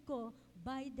lingkod ko,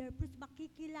 by their fruits.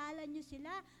 Makikilala nyo sila.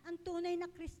 Ang tunay na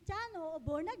Kristiyano o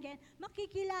born again,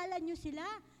 makikilala nyo sila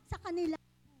sa kanilang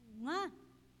bunga.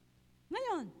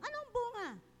 Ngayon, anong bunga?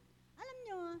 Alam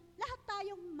nyo, lahat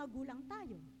tayong magulang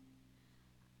tayo.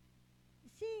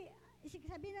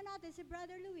 Sabihin na natin, si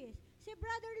Brother Luis,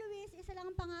 isa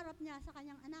lang ang pangarap niya sa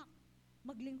kanyang anak,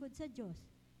 maglingkod sa Diyos.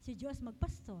 Si Diyos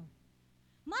magpastor.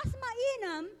 Mas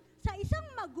mainam sa isang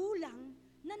magulang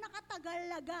na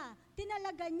nakatagalaga,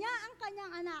 tinalaga niya ang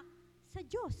kanyang anak sa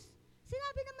Diyos.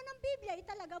 Sinabi naman ng Biblia,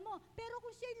 italaga mo. Pero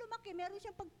kung siya'y lumaki, meron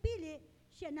siyang pagpili,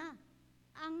 siya na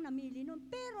ang namili nun.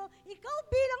 Pero ikaw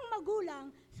bilang magulang,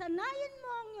 sanayin mo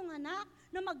ang iyong anak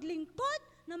na maglingkod,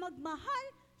 na magmahal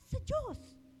sa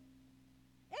Diyos.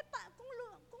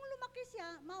 Kung lumaki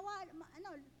siya,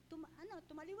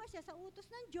 tumaliwas siya sa utos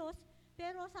ng Diyos,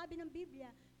 pero sabi ng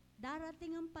Biblia,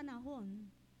 darating ang panahon,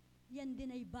 yan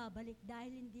din ay babalik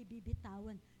dahil hindi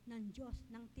bibitawan ng Diyos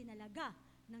ng tinalaga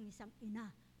ng isang ina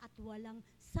at walang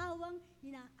sawang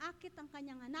inaakit ang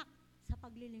kanyang anak sa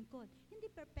paglilingkod. Hindi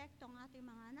perpekto ang ating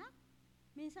mga anak.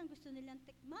 Minsan gusto nilang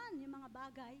tikman yung mga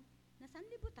bagay na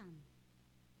sanlibutan.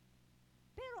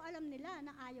 Pero alam nila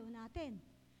na ayaw natin.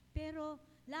 Pero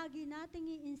lagi nating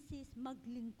i-insist,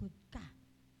 maglingkod ka.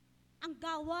 Ang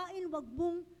gawain, wag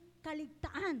mong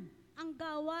kaligtaan. Ang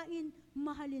gawain,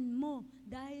 mahalin mo.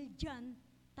 Dahil dyan,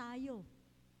 tayo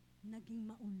naging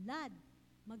maunlad,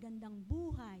 magandang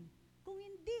buhay. Kung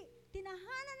hindi,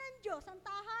 tinahanan ng Diyos ang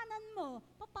tahanan mo,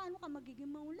 paano ka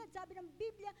magiging maunlad? Sabi ng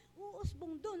Biblia,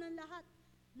 uusbong doon ang lahat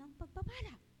ng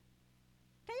pagpapala.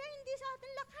 Kaya hindi sa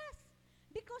atin lakas.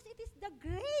 Because it is the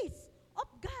grace of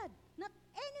God. Not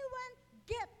anyone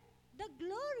get the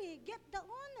glory, get the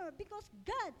honor, because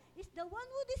God is the one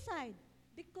who decide.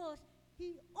 Because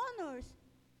He honors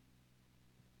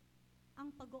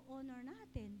ang pag-honor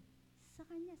natin sa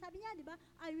Kanya. Sabi niya, di ba?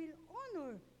 I will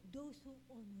honor those who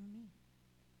honor me.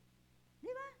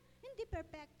 Di ba? Hindi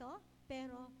perfecto,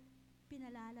 pero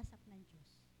pinalalasap ng Diyos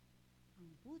ang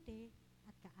buti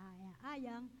at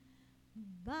kaaya-ayang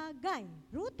bagay.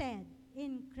 Rooted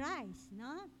in Christ,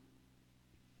 no?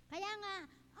 Kaya nga,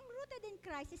 ang rooted in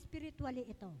Christ, spiritually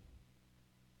ito.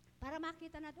 Para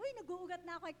makita natin, nag-uugat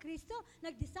na ako kay Kristo,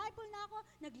 nag-disciple na ako,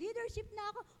 nag-leadership na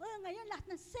ako, ngayon lahat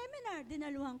ng seminar,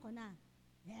 dinaluhan ko na.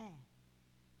 Yeah.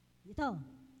 Ito.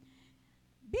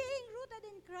 Being rooted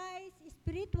in Christ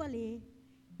spiritually,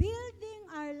 building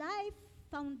our life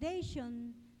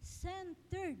foundation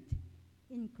centered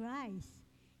in Christ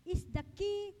is the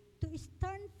key to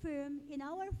stand firm in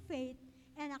our faith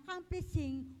and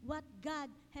accomplishing what God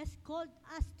has called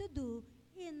us to do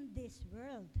in this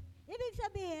world. Ibig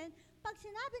sabihin, pag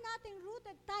sinabi natin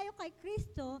rooted tayo kay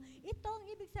Kristo, itong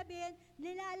ibig sabihin,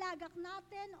 nilalagak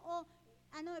natin o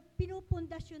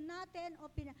pinupundasyon natin o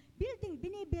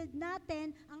binibuild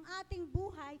natin ang ating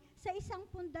buhay sa isang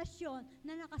pundasyon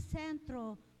na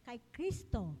nakasentro kay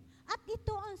Kristo. At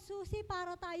ito ang susi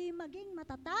para tayo maging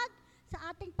matatag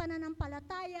sa ating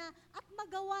pananampalataya at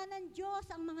magawa ng Diyos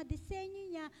ang mga disenyo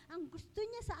niya, ang gusto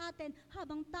niya sa atin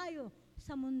habang tayo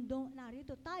sa mundo,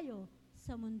 narito tayo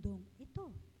sa mundong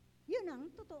ito. Yun ang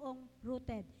totoong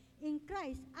rooted in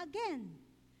Christ. Again,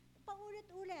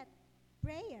 paulit-ulit,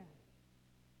 prayer.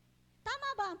 Tama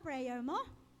ba ang prayer mo?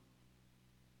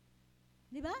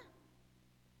 Di ba?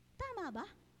 Tama ba?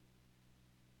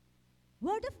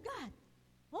 Word of God.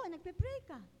 Oh, nagpe-pray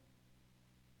ka.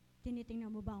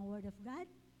 Tinitingnan mo ba ang Word of God?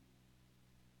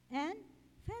 And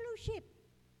fellowship.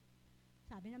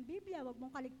 Sabi ng Biblia, huwag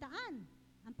mong kaligtaan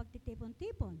ang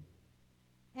pagtitipon-tipon.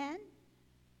 And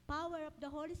power of the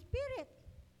Holy Spirit.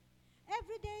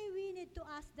 Every day we need to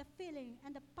ask the filling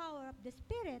and the power of the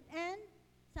Spirit. And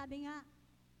sabi nga,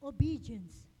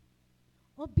 obedience.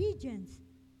 Obedience.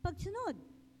 Pagsunod.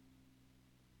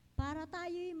 Para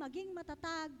tayo'y maging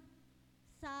matatag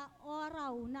sa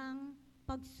oraw ng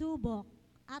pagsubok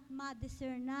at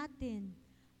ma-discern natin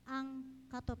ang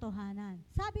katotohanan.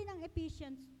 Sabi ng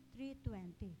Ephesians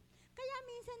 3:20. Kaya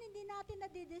minsan hindi natin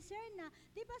na-discern na,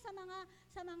 di ba sa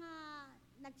mga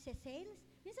nagse-sales,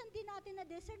 minsan hindi natin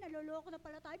na-discern, naloloko na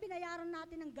pala tayo, binayaran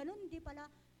natin ng ganun, hindi pala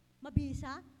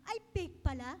mabisa, ay fake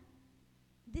pala.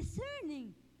 Discerning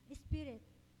spirit.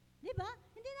 Di ba?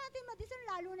 Hindi natin ma-discern,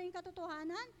 lalo na yung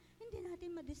katotohanan, hindi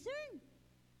natin ma-discern.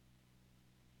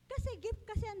 Kasi gift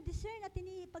kasi ang discern at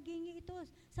iniipaghingi ito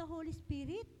sa Holy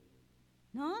Spirit.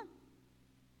 No?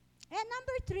 And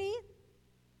number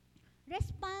 3,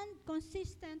 respond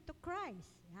consistent to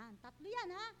Christ. Yan, tatlo yan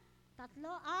ha.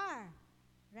 Tatlo R.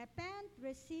 Repent,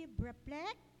 receive,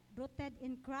 reflect, rooted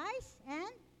in Christ,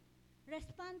 and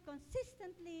respond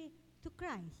consistently to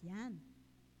Christ. Yan.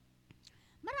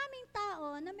 Maraming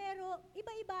tao na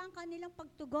iba-iba ang kanilang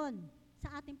pagtugon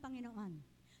sa ating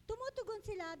Panginoon. Tumutugon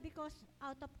sila because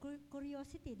out of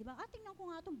curiosity, di ba? Tingnan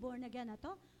ko nga itong born again na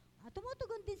to.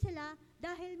 Tumutugon din sila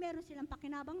dahil meron silang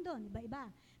pakinabang doon, iba-iba.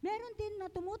 Meron din na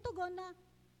tumutugon na,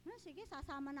 sige,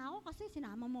 sasama na ako kasi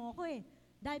sinama mo ako eh.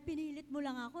 Dahil pinilit mo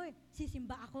lang ako eh,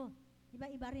 sisimba ako.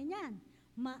 Iba-iba rin yan.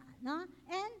 No?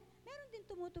 And meron din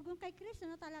tumutugon kay Kristo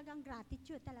na talagang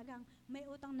gratitude, talagang may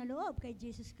utang na loob kay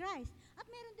Jesus Christ. At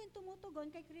meron din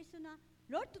tumutugon kay Kristo na,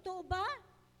 Lord, totoo ba?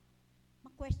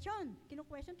 Ma-question.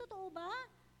 Kinu-question, totoo ba?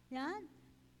 Yan.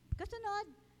 Kasunod,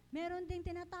 meron ding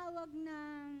tinatawag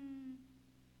ng,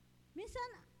 minsan,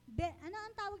 ano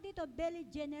ang tawag dito?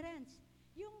 Belligerence.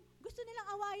 Yung gusto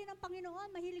nilang awayin ng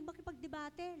Panginoon, mahilig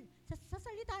makipagdebate. Sa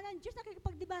salita ng Diyos,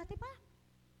 nakikipagdebate pa.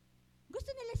 Gusto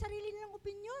nila sarili nilang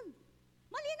opinion.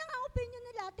 Mali na nga opinion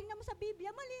nila. Tingnan mo sa Biblia,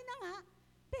 mali na nga.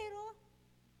 Pero,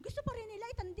 gusto pa rin nila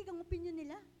itandig ang opinion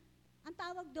nila. Ang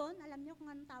tawag doon, alam niyo kung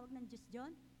anong tawag ng Diyos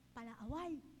doon?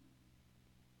 Palaaway.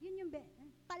 Yun yung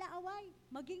palaaway.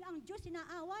 Maging ang Diyos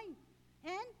inaaway.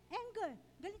 And anger.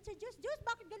 Galit sa Diyos. Diyos,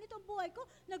 bakit ganito ang buhay ko?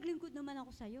 Naglingkod naman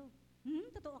ako sa'yo.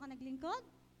 Totoo ka naglingkod?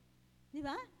 Di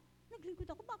ba? Naglingkod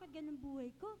ako, bakit ganun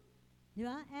buhay ko? Di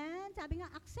ba? And sabi nga,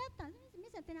 acceptance.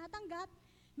 Minsan tinatanggap.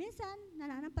 Minsan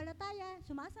nananampalataya,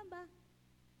 sumasamba,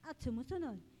 at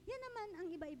sumusunod. Yan naman ang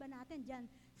iba-iba natin dyan.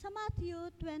 Sa Matthew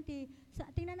 20,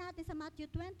 tingnan natin sa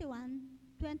Matthew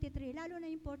 21:23, lalo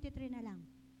na yung 43 na lang.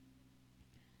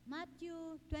 Matthew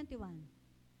 21.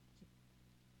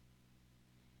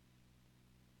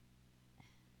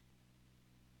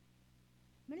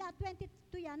 Mula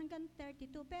 22 yan hanggang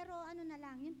 32, pero ano na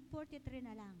lang, yung 43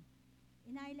 na lang.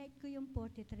 In-highlight ko yung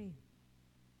 43.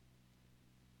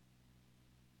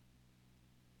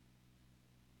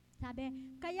 Sabi,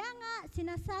 kaya nga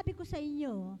sinasabi ko sa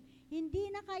inyo,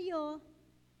 hindi na kayo,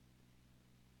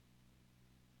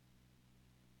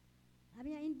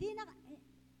 sabi niya,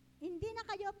 hindi na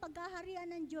kayo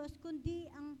paghaharian ng Diyos, kundi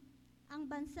ang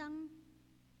bansang,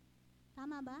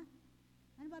 tama ba?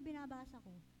 Ano ba binabasa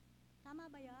ko? Tama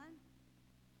ba yan?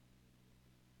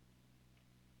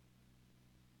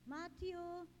 Matthew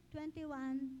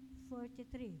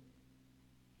 21:43.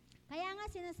 Kaya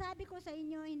nga sinasabi ko sa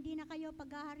inyo, hindi na kayo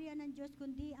paghaharian ng Diyos,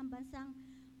 kundi ang bansang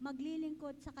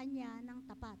maglilingkod sa Kanya ng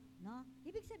tapat. No?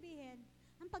 Ibig sabihin,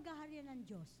 ang paghaharian ng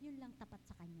Diyos, yun lang tapat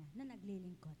sa Kanya, na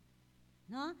naglilingkod.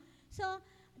 No? So,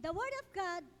 the Word of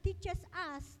God teaches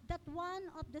us that one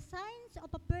of the signs of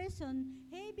a person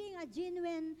having a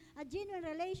genuine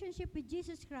relationship with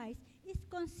Jesus Christ is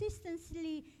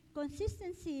consistency,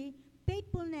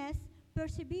 faithfulness,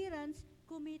 perseverance,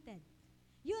 committed.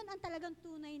 Yun ang talagang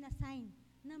tunay na sign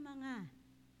ng mga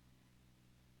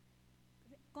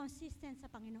consistent sa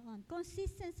Panginoon.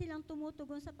 Consistent silang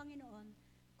tumutugon sa Panginoon.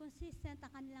 Consistent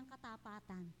ang kanilang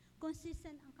katapatan.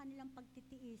 Consistent ang kanilang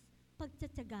pagtitiis,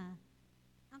 pagtsatsaga,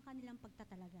 ang kanilang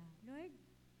pagtatalaga. Lord,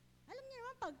 alam niyo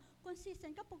naman, pag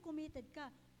consistent ka, pag committed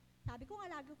ka, sabi ko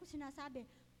nga lagi ko sinasabi,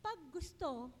 pag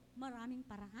gusto, maraming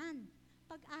paraan.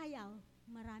 Pag ayaw,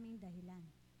 maraming dahilan.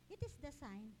 It is the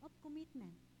sign of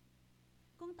commitment.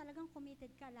 Kung talagang committed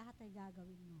ka, lahat ay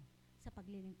gagawin mo sa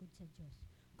paglilingkod sa Diyos.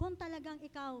 Kung talagang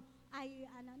ikaw ay,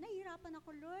 nahihirapan ako,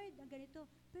 Lord, ganito,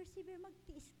 persevere,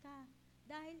 magtiis ka.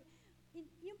 Dahil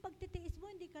Yung pagtitiis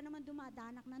mo, hindi ka naman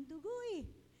dumadanak ng dugo eh.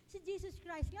 Si Jesus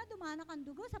Christ nga, dumanak ang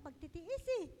dugo sa pagtitiis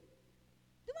eh.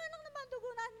 Dumanak naman ang dugo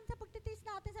natin sa pagtitiis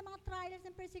natin sa mga trials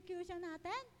and persecution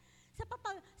natin.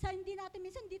 Sa hindi natin,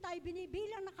 minsan hindi tayo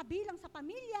binibilang, nakabilang sa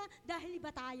pamilya dahil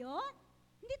iba tayo.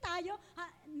 Hindi tayo,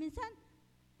 minsan,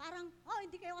 parang,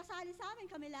 hindi kayo kasali sa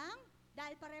amin, kami lang.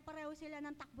 Dahil pare-pareho sila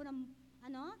ng takbo ng,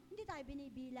 hindi tayo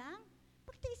binibilang.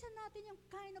 Pagtiisan natin yung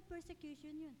kind of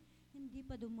persecution yun. Hindi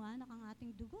pa dumanak ang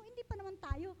ating dugo. Hindi pa naman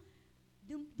tayo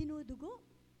dinudugo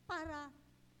para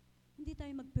hindi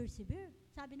tayo mag-persevere.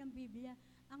 Sabi ng Biblia,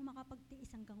 ang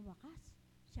makapagtiis hanggang wakas,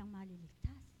 siyang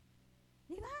maliligtas.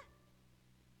 Di ba?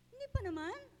 Hindi pa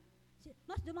naman.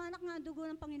 Mas dumanak nga ang dugo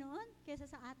ng Panginoon kaysa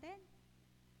sa atin.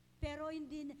 Pero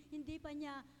hindi pa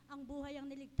niya ang buhay ang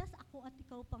niligtas, ako at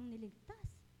ikaw pang niligtas.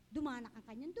 Dumanak ang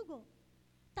kanyang dugo.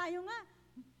 Tayo nga,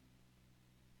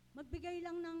 magbigay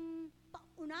lang ng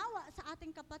paunawa sa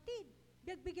ating kapatid.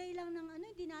 Magbigay lang ng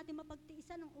hindi natin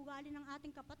mapagtiisan ng ugali ng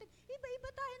ating kapatid. Iba-iba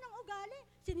tayo ng ugali.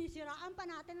 Sinisiraan pa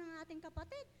natin ang ating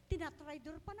kapatid.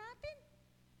 Tinatraidor pa natin.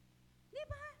 Di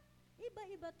ba?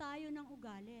 Iba-iba tayo ng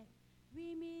ugali.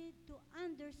 We need to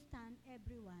understand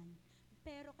everyone.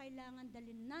 Pero kailangan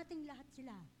dalhin natin lahat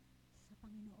sila sa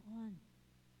Panginoon.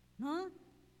 No?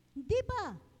 Hindi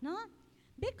ba? No?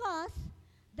 Because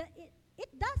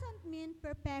it doesn't mean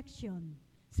perfection.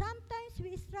 Sometimes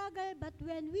we struggle, but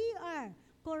when we are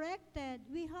corrected,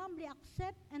 we humbly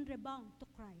accept and rebound to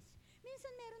Christ.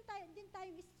 Minsan meron din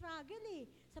tayong struggle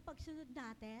sa pagsunod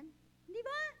natin. Di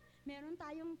ba? Meron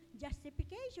tayong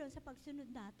justification sa pagsunod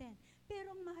natin.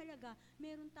 Pero ang mahalaga,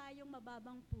 meron tayong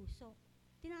mababang puso.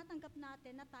 Tinatanggap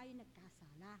natin na tayo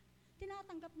nagkasala.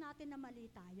 Tinatanggap natin na mali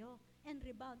tayo. And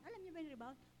rebound. Alam niyo ba yung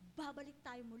rebound? Babalik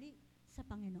tayo muli sa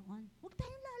Panginoon. Huwag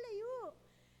tayong lalayo.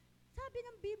 Sabi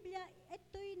ng Biblia,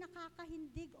 ito'y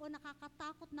nakakahindig o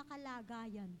nakakatakot na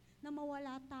kalagayan na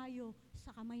mawala tayo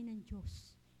sa kamay ng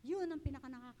Diyos. Yun ang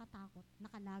pinaka-nakakatakot na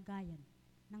kalagayan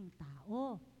ng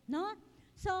tao. No?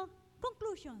 So,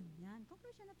 conclusion. Yan,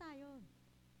 conclusion na tayo.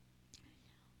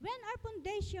 When our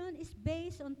foundation is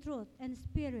based on truth and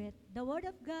spirit, the Word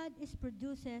of God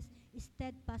produces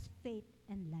steadfast faith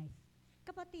and life.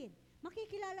 Kapatid,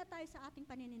 makikilala tayo sa ating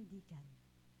paninindigan.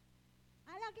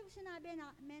 Lagi ko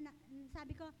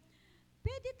sabi ko,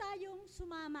 pwede tayong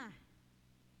sumama,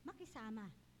 makisama,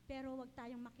 pero wag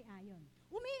tayong makiayon.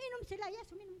 Umiinom sila, yes,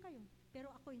 uminom kayo.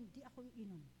 Pero hindi ako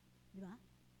iinom. Di ba?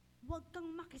 Huwag kang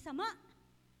makisama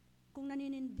kung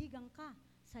naninindigan ka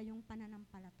sa iyong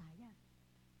pananampalataya.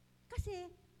 Kasi,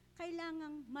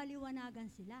 kailangang maliwanagan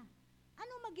sila.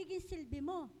 Ano magiging silbi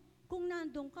mo kung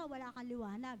nandun ka, wala kang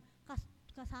liwanag,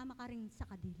 kasama ka rin sa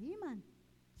kadiliman?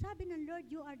 Sabi ng Lord,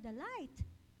 you are the light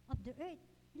of the earth.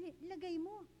 Ilagay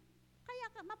mo.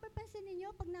 Kaya mapapansin ninyo,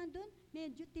 pag nandun,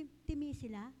 medyo timi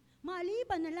sila.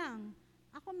 Maliban na lang,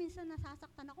 ako minsan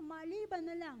nasasaktan ako, maliban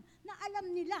na lang, na alam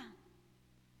nila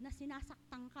na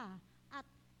sinasaktan ka at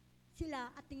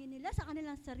sila at tingin nila sa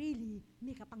kanilang sarili,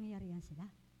 may kapangyarihan sila.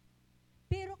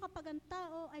 Pero kapag ang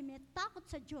tao ay may takot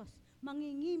sa Diyos,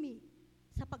 mangingimi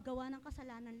sa paggawa ng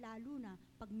kasalanan, lalo na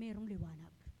pag merong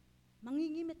liwanag.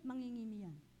 Mangingimi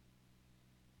yan.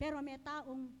 Pero may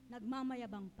taong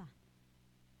nagmamayabang pa.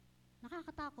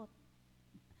 Nakakatakot.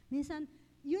 Minsan,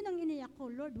 yun ang iniyak ko,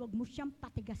 Lord, wag mo siyang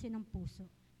patigasin ng puso.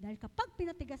 Dahil kapag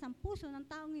pinatigas ang puso ng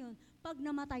taong yun, pag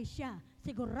namatay siya,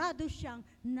 sigurado siyang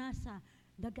nasa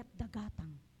dagat-dagatang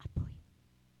apoy.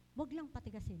 Wag lang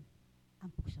patigasin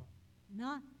ang puso.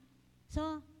 No?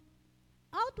 So,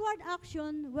 outward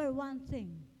action were one thing,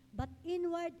 but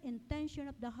inward intention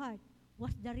of the heart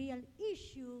was the real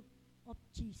issue of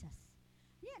Jesus.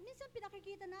 Yeah, minsan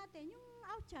pinakikita natin yung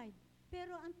outside,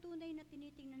 pero ang tunay na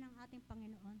tinitingnan ng ating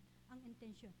Panginoon, ang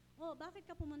intention. Bakit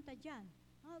ka pumunta dyan?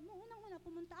 Unang-una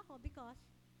pumunta ako because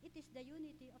it is the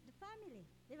unity of the family.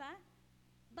 Di ba?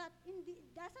 But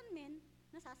it doesn't mean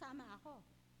nasasama ako.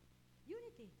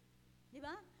 Unity. Di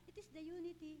ba? It is the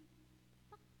unity,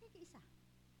 makikiisa.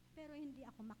 Pero hindi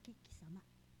ako makikisama.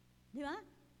 Di ba?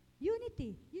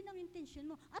 Unity. Yun ang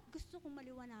intention mo. At gusto kong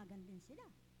maliwanagan din sila.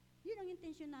 Yun ang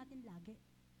intention natin lagi.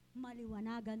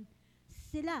 Maliwanagan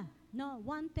sila. No?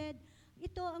 Wanted.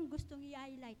 Ito ang gustong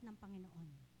i-highlight ng Panginoon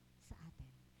sa atin.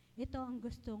 Ito ang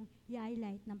gustong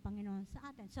i-highlight ng Panginoon sa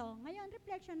atin. So, ngayon,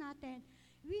 reflection natin,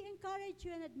 we encourage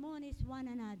you and admonish one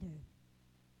another.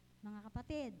 Mga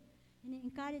kapatid,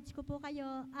 ini-encourage ko po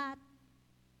kayo at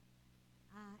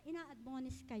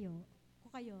ina-admonish ko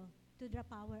kayo to the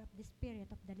power of the Spirit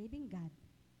of the living God.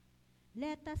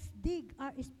 Let us dig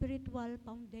our spiritual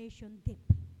foundation deep.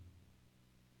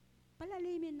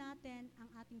 Palalimin natin ang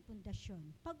ating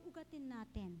pundasyon. Pag-ugatin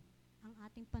natin ang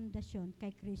ating pundasyon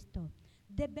kay Kristo.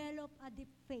 Develop a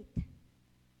deep faith.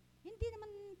 Hindi naman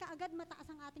kaagad mataas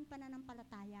ang ating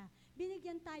pananampalataya.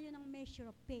 Binigyan tayo ng measure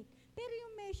of faith. Pero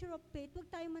yung measure of faith, huwag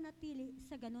tayo manatili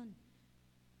sa ganun.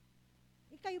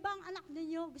 Kayo ba ang anak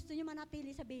ninyo, gusto nyo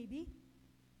manatili sa baby?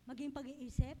 Maging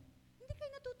pag-iisip? Hindi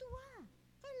kayo natutuwa.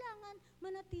 Kailangan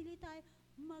manatili tayo,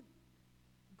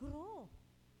 mag-grow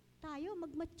tayo,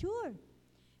 mag-mature.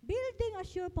 Building a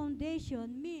sure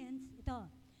foundation means,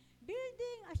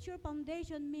 building a sure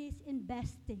foundation means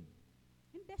investing.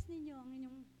 Invest ninyo ang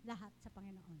inyong lahat sa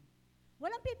Panginoon.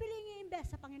 Walang pipiling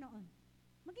i-invest sa Panginoon.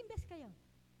 Mag-invest kayo.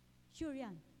 Sure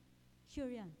yan.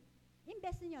 Sure yan.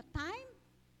 Invest ninyo time,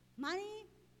 money,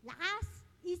 lakas,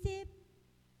 isip,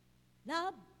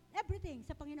 love, everything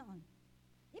sa Panginoon.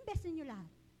 Invest ninyo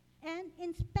lahat. And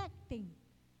inspecting.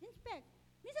 Inspect.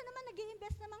 Minsan naman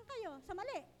nag-i-invest naman kayo sa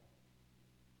mali.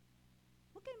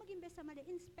 Huwag kayo mag-invest sa mali.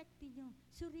 Inspectin nyo.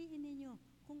 Suriin ninyo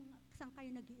kung saan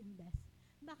kayo nag-i-invest.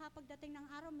 Baka pagdating ng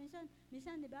araw, minsan,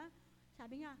 di ba,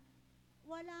 sabi nga,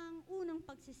 walang unang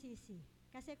pagsisisi.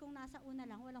 Kasi kung nasa una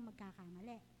lang, walang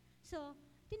magkakamali. So,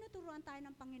 tinuturuan tayo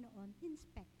ng Panginoon,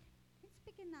 inspect.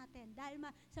 Inspectin natin. Dahil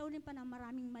sa uling pa na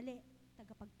maraming mali,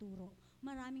 tagapagturo.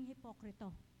 Maraming hipokrito.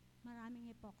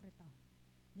 Maraming hipokrito.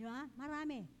 Di ba?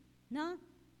 Marami. No?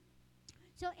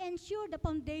 So, ensure the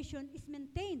foundation is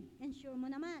maintained. Ensure mo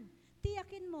naman.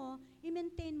 Tiyakin mo,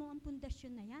 i-maintain mo ang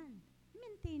pundasyon na yan.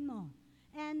 I-maintain mo.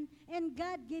 And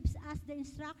God gives us the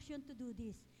instruction to do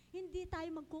this. Hindi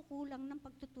tayo magkukulang ng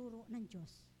pagtuturo ng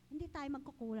Diyos. Hindi tayo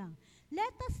magkukulang.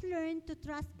 Let us learn to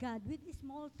trust God with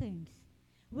small things.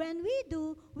 When we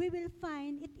do, we will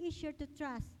find it easier to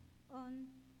trust on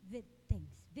big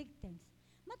things. Big things.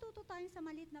 Matuto tayo sa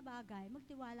maliit na bagay,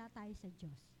 magtiwala tayo sa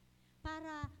Diyos.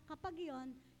 Para kapag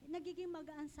yon, nagiging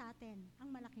magaan sa atin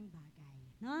ang malaking bagay.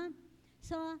 No?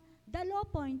 So, the low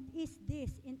point is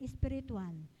this in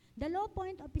spiritual. The low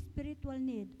point of spiritual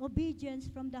need, obedience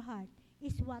from the heart,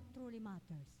 is what truly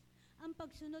matters. Ang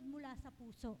pagsunod mula sa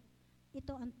puso,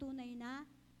 ito ang tunay na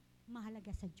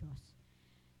mahalaga sa Diyos.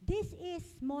 This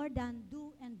is more than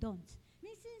do and don'ts.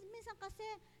 Minsan kasi,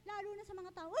 lalo na sa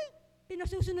mga tao, uy,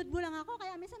 pinasusunod mo lang ako,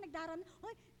 kaya minsan nagdaram,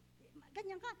 uy,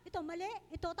 ganyan ka, ito mali,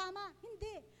 ito tama.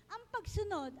 Hindi. Ang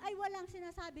pagsunod ay walang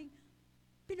sinasabing,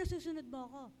 pinasusunod mo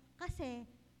ako. Kasi,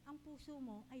 ang puso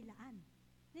mo ay laan.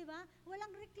 Diba?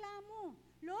 Walang reklamo.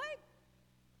 Lord,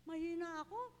 mahina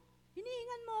ako.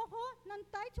 Hinihingan mo ako ng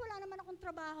tithes, wala naman akong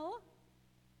trabaho.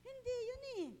 Hindi yun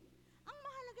eh. Ang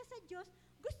mahalaga sa Diyos,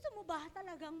 gusto mo ba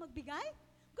talagang magbigay?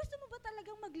 Gusto mo ba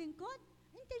talagang maglingkod?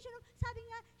 Intentional. Sabi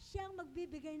nga, siyang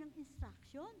magbibigay ng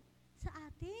instruction sa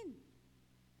atin.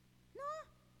 No?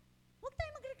 Huwag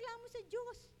tayo magreklamo sa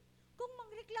Diyos. Kung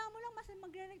magreklamo lang, mas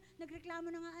nagreklamo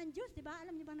na nga ang Diyos, di ba?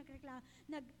 Alam niyo ba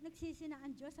nagsisi na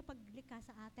ang Diyos sa paglikha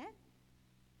sa atin?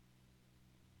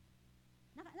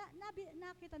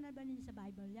 Nakita na ba ninyo sa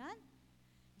Bible yan?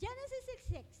 Genesis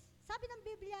 6:6. Sabi ng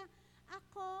Biblia,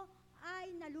 ako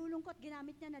ay nalulungkot,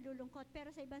 ginamit niya nalulungkot,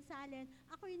 pero sa ibang salin,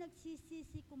 ako'y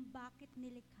nagsisisi kung bakit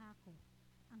nilikha ko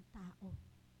ang tao.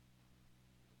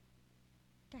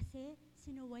 Kasi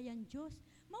sinuway ang Diyos.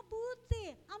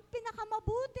 Mabuti, ang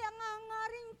pinakamabuti ang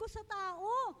hangarin ko sa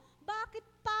tao. Bakit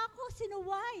pa ako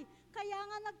sinuway? Kaya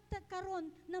nga nagkaroon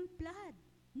ng flood.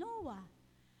 Noah.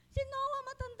 Si Noah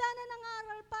matanda na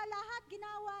nangaral pa, lahat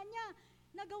ginawa niya.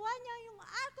 Nagawa niya yung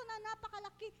arko na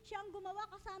napakalaki, siya ang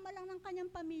gumawa kasama lang ng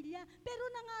kanyang pamilya. Pero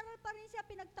nangaral pa rin siya,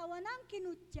 pinagtawanan,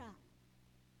 kinutya.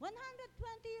 120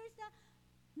 years na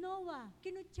Noah,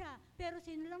 kinutya. Pero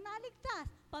sino lang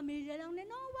naligtas? Pamilya lang ni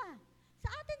Noah. Sa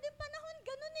atin din panahon,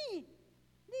 ganun eh.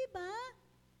 Di ba?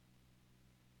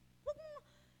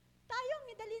 Tayo, ang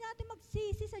dali natin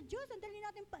magsisi sa Diyos, ang dali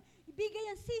natin ibigay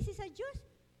ang sisi sa Diyos.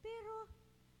 Pero,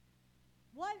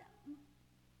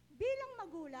 bilang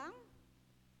magulang,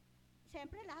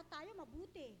 siyempre lahat tayo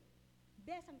mabuti.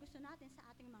 Best ang gusto natin sa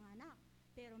ating mga anak.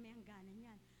 Pero may hangganan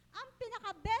yan. Ang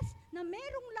pinaka-best na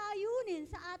merong layunin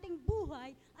sa ating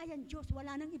buhay ay ang Diyos.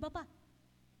 Wala nang iba pa.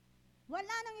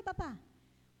 Wala nang iba pa.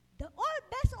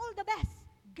 All the best,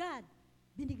 God,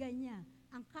 binigay niya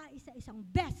ang kaisa-isang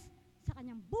best sa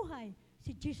kanyang buhay,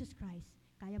 si Jesus Christ.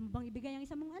 Kaya mo bang ibigay ang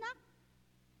isang mong anak?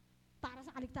 Para sa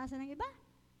kaligtasan ng iba?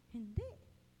 Hindi.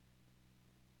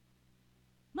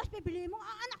 Mas pipiliin mo,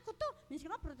 anak ko to. Minsan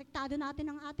nga, protektado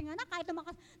natin ang ating anak kahit na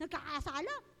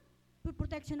nagkakasala.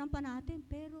 Protection pa natin.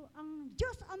 Pero ang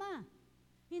Diyos Ama,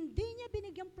 hindi niya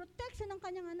binigyan protection ng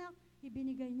kanyang anak,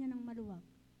 ibinigay niya ng maluwag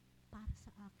para sa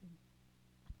akin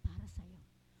at para sa iyo.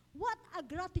 What a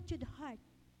gratitude heart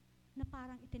na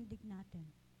parang itindig natin.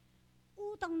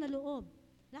 Utang na loob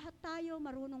Lahat tayo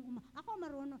marunong Ako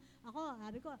marunong.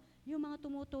 Sabi ko, yung mga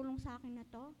tumutulong sa akin na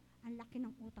to, ang laki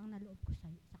ng utang na loob ko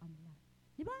sa kanila.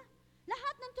 Di ba?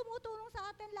 Lahat ng tumutulong sa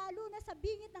atin, lalo na sa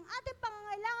bingit ng ating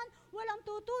pangangailangan, walang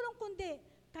tutulong kundi.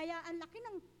 Kaya ang laki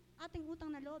ng ating utang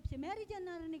na loob. Si Mary dyan,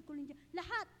 narinig ko rin dyan.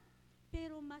 Lahat.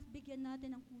 Pero mas bigyan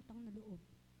natin ng utang na loob.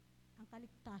 Ang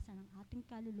kaligtasan ng ating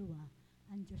kaluluwa,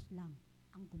 ang Diyos lang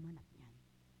ang gumanap niyan.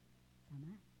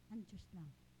 Tama? Ang Diyos lang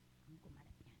ang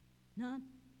gumanap niyan. No?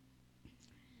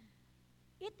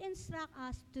 It instructs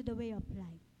us to the way of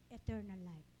life, eternal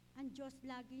life. Ang Diyos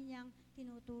lagi niyang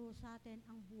tinuturo sa atin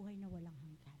ang buhay na walang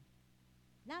hanggan.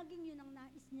 Laging yun ang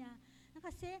nais niya.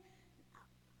 Kasi,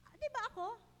 di ba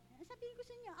ako? Sabihin ko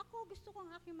sa inyo, ako gusto ko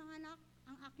ang aking mga anak,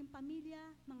 ang aking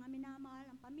pamilya, mga minamahal,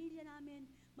 ang pamilya namin,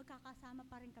 magkakasama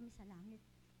pa rin kami sa langit.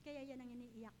 Kaya yan ang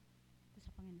iniiyak ko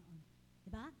sa Panginoon. Di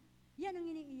ba? Yan ang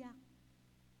iniiyak.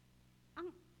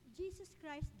 Ang Jesus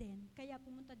Christ din, kaya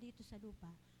pumunta dito sa lupa,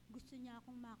 gusto niya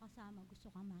akong makasama, gusto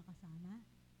kang makasama.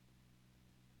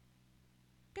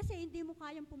 Kasi hindi mo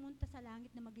kayang pumunta sa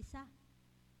langit na mag-isa.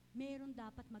 Meron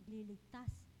dapat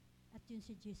magliligtas, at yun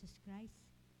si Jesus Christ.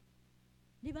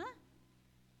 Di ba?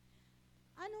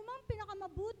 Ano mang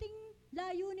pinakamabuting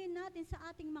layunin natin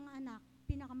sa ating mga anak,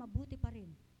 pinakamabuti pa rin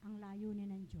ang layunin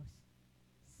ng Diyos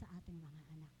sa ating mga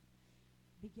anak.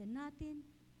 Bigyan natin,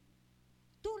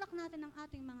 tulak natin ang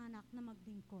ating mga anak na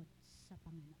maglingkod sa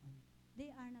Panginoon. They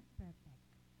are not perfect,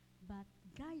 but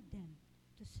guide them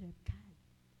to serve God.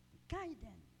 Guide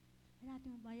them. Ay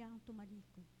natin mabayang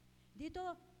tumalikod. Dito,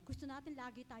 gusto natin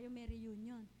lagi tayo may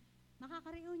reunion.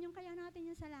 Makaka-reunion kaya natin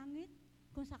yan sa langit?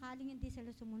 Kung sakaling hindi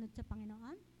sila sumunod sa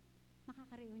Panginoon,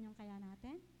 makaka-reunion kaya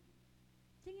natin?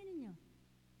 Singin ninyo.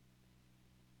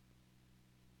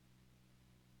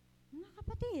 Mga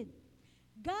kapatid,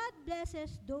 God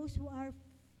blesses those who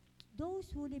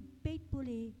live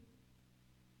faithfully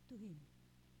to Him.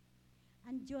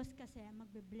 Ang Diyos kasi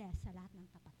magbe-bless sa lahat ng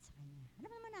tapat sa Kanya.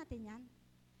 Alam naman natin yan.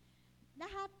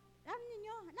 Lahat, alam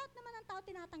niyo, lahat naman ng tao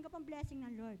tinatanggap ang blessing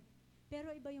ng Lord.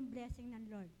 Pero iba yung blessing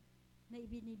ng Lord na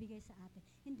ibinibigay sa atin.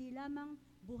 Hindi lamang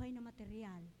buhay na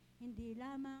material, hindi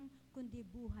lamang kundi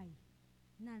buhay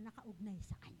na nakaugnay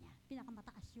sa Kanya.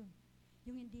 Pinakamataas yun.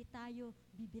 Yung hindi tayo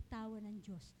bibitawan ng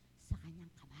Diyos sa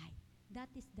Kanyang kamay.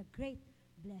 That is the great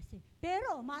blessing.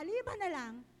 Pero, maliban na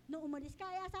lang, nung umalis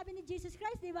ka, kaya sabi ni Jesus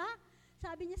Christ, di ba?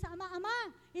 Sabi niya sa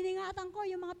Ama, iningatan ko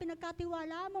yung mga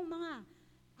pinagkatiwala mong mga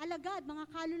alagad, mga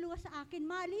kaluluwa sa akin,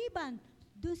 maliban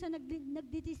doon sa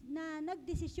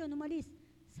nagdesisyon umalis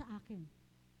sa akin.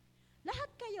 Lahat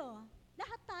kayo,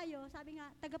 lahat tayo, sabi nga,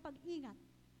 tagapag-ingat.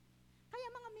 Kaya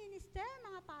mga minister,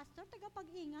 mga pastor,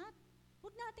 tagapag-ingat.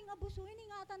 Huwag nating abusuin,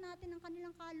 ingatan natin ang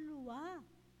kanilang kaluluwa.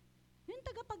 Yung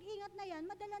tagapag-ingat na yan,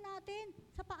 madala natin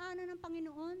sa paanan ng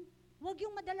Panginoon. Huwag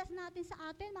yung madalas natin sa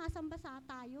atin, masamba sa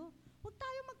tayo. Huwag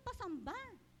tayo magpasamba.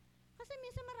 Kasi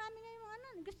minsan marami ngayon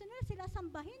gusto nila sila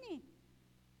sambahin eh.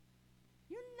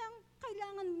 Yun lang,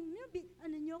 kailangan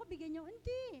nyo, bigyan nyo.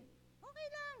 Hindi. Okay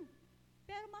lang.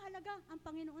 Pero mahalaga, ang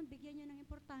Panginoon bigyan nyo ng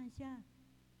importansya.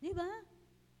 Di ba?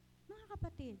 Mga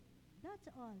kapatid, that's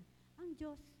all. Ang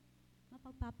Diyos,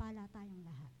 mapagpapala tayong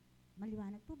lahat.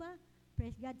 Maliwanag po ba?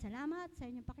 Praise God. Salamat sa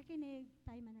inyong pakikinig.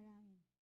 Tayo manalangin.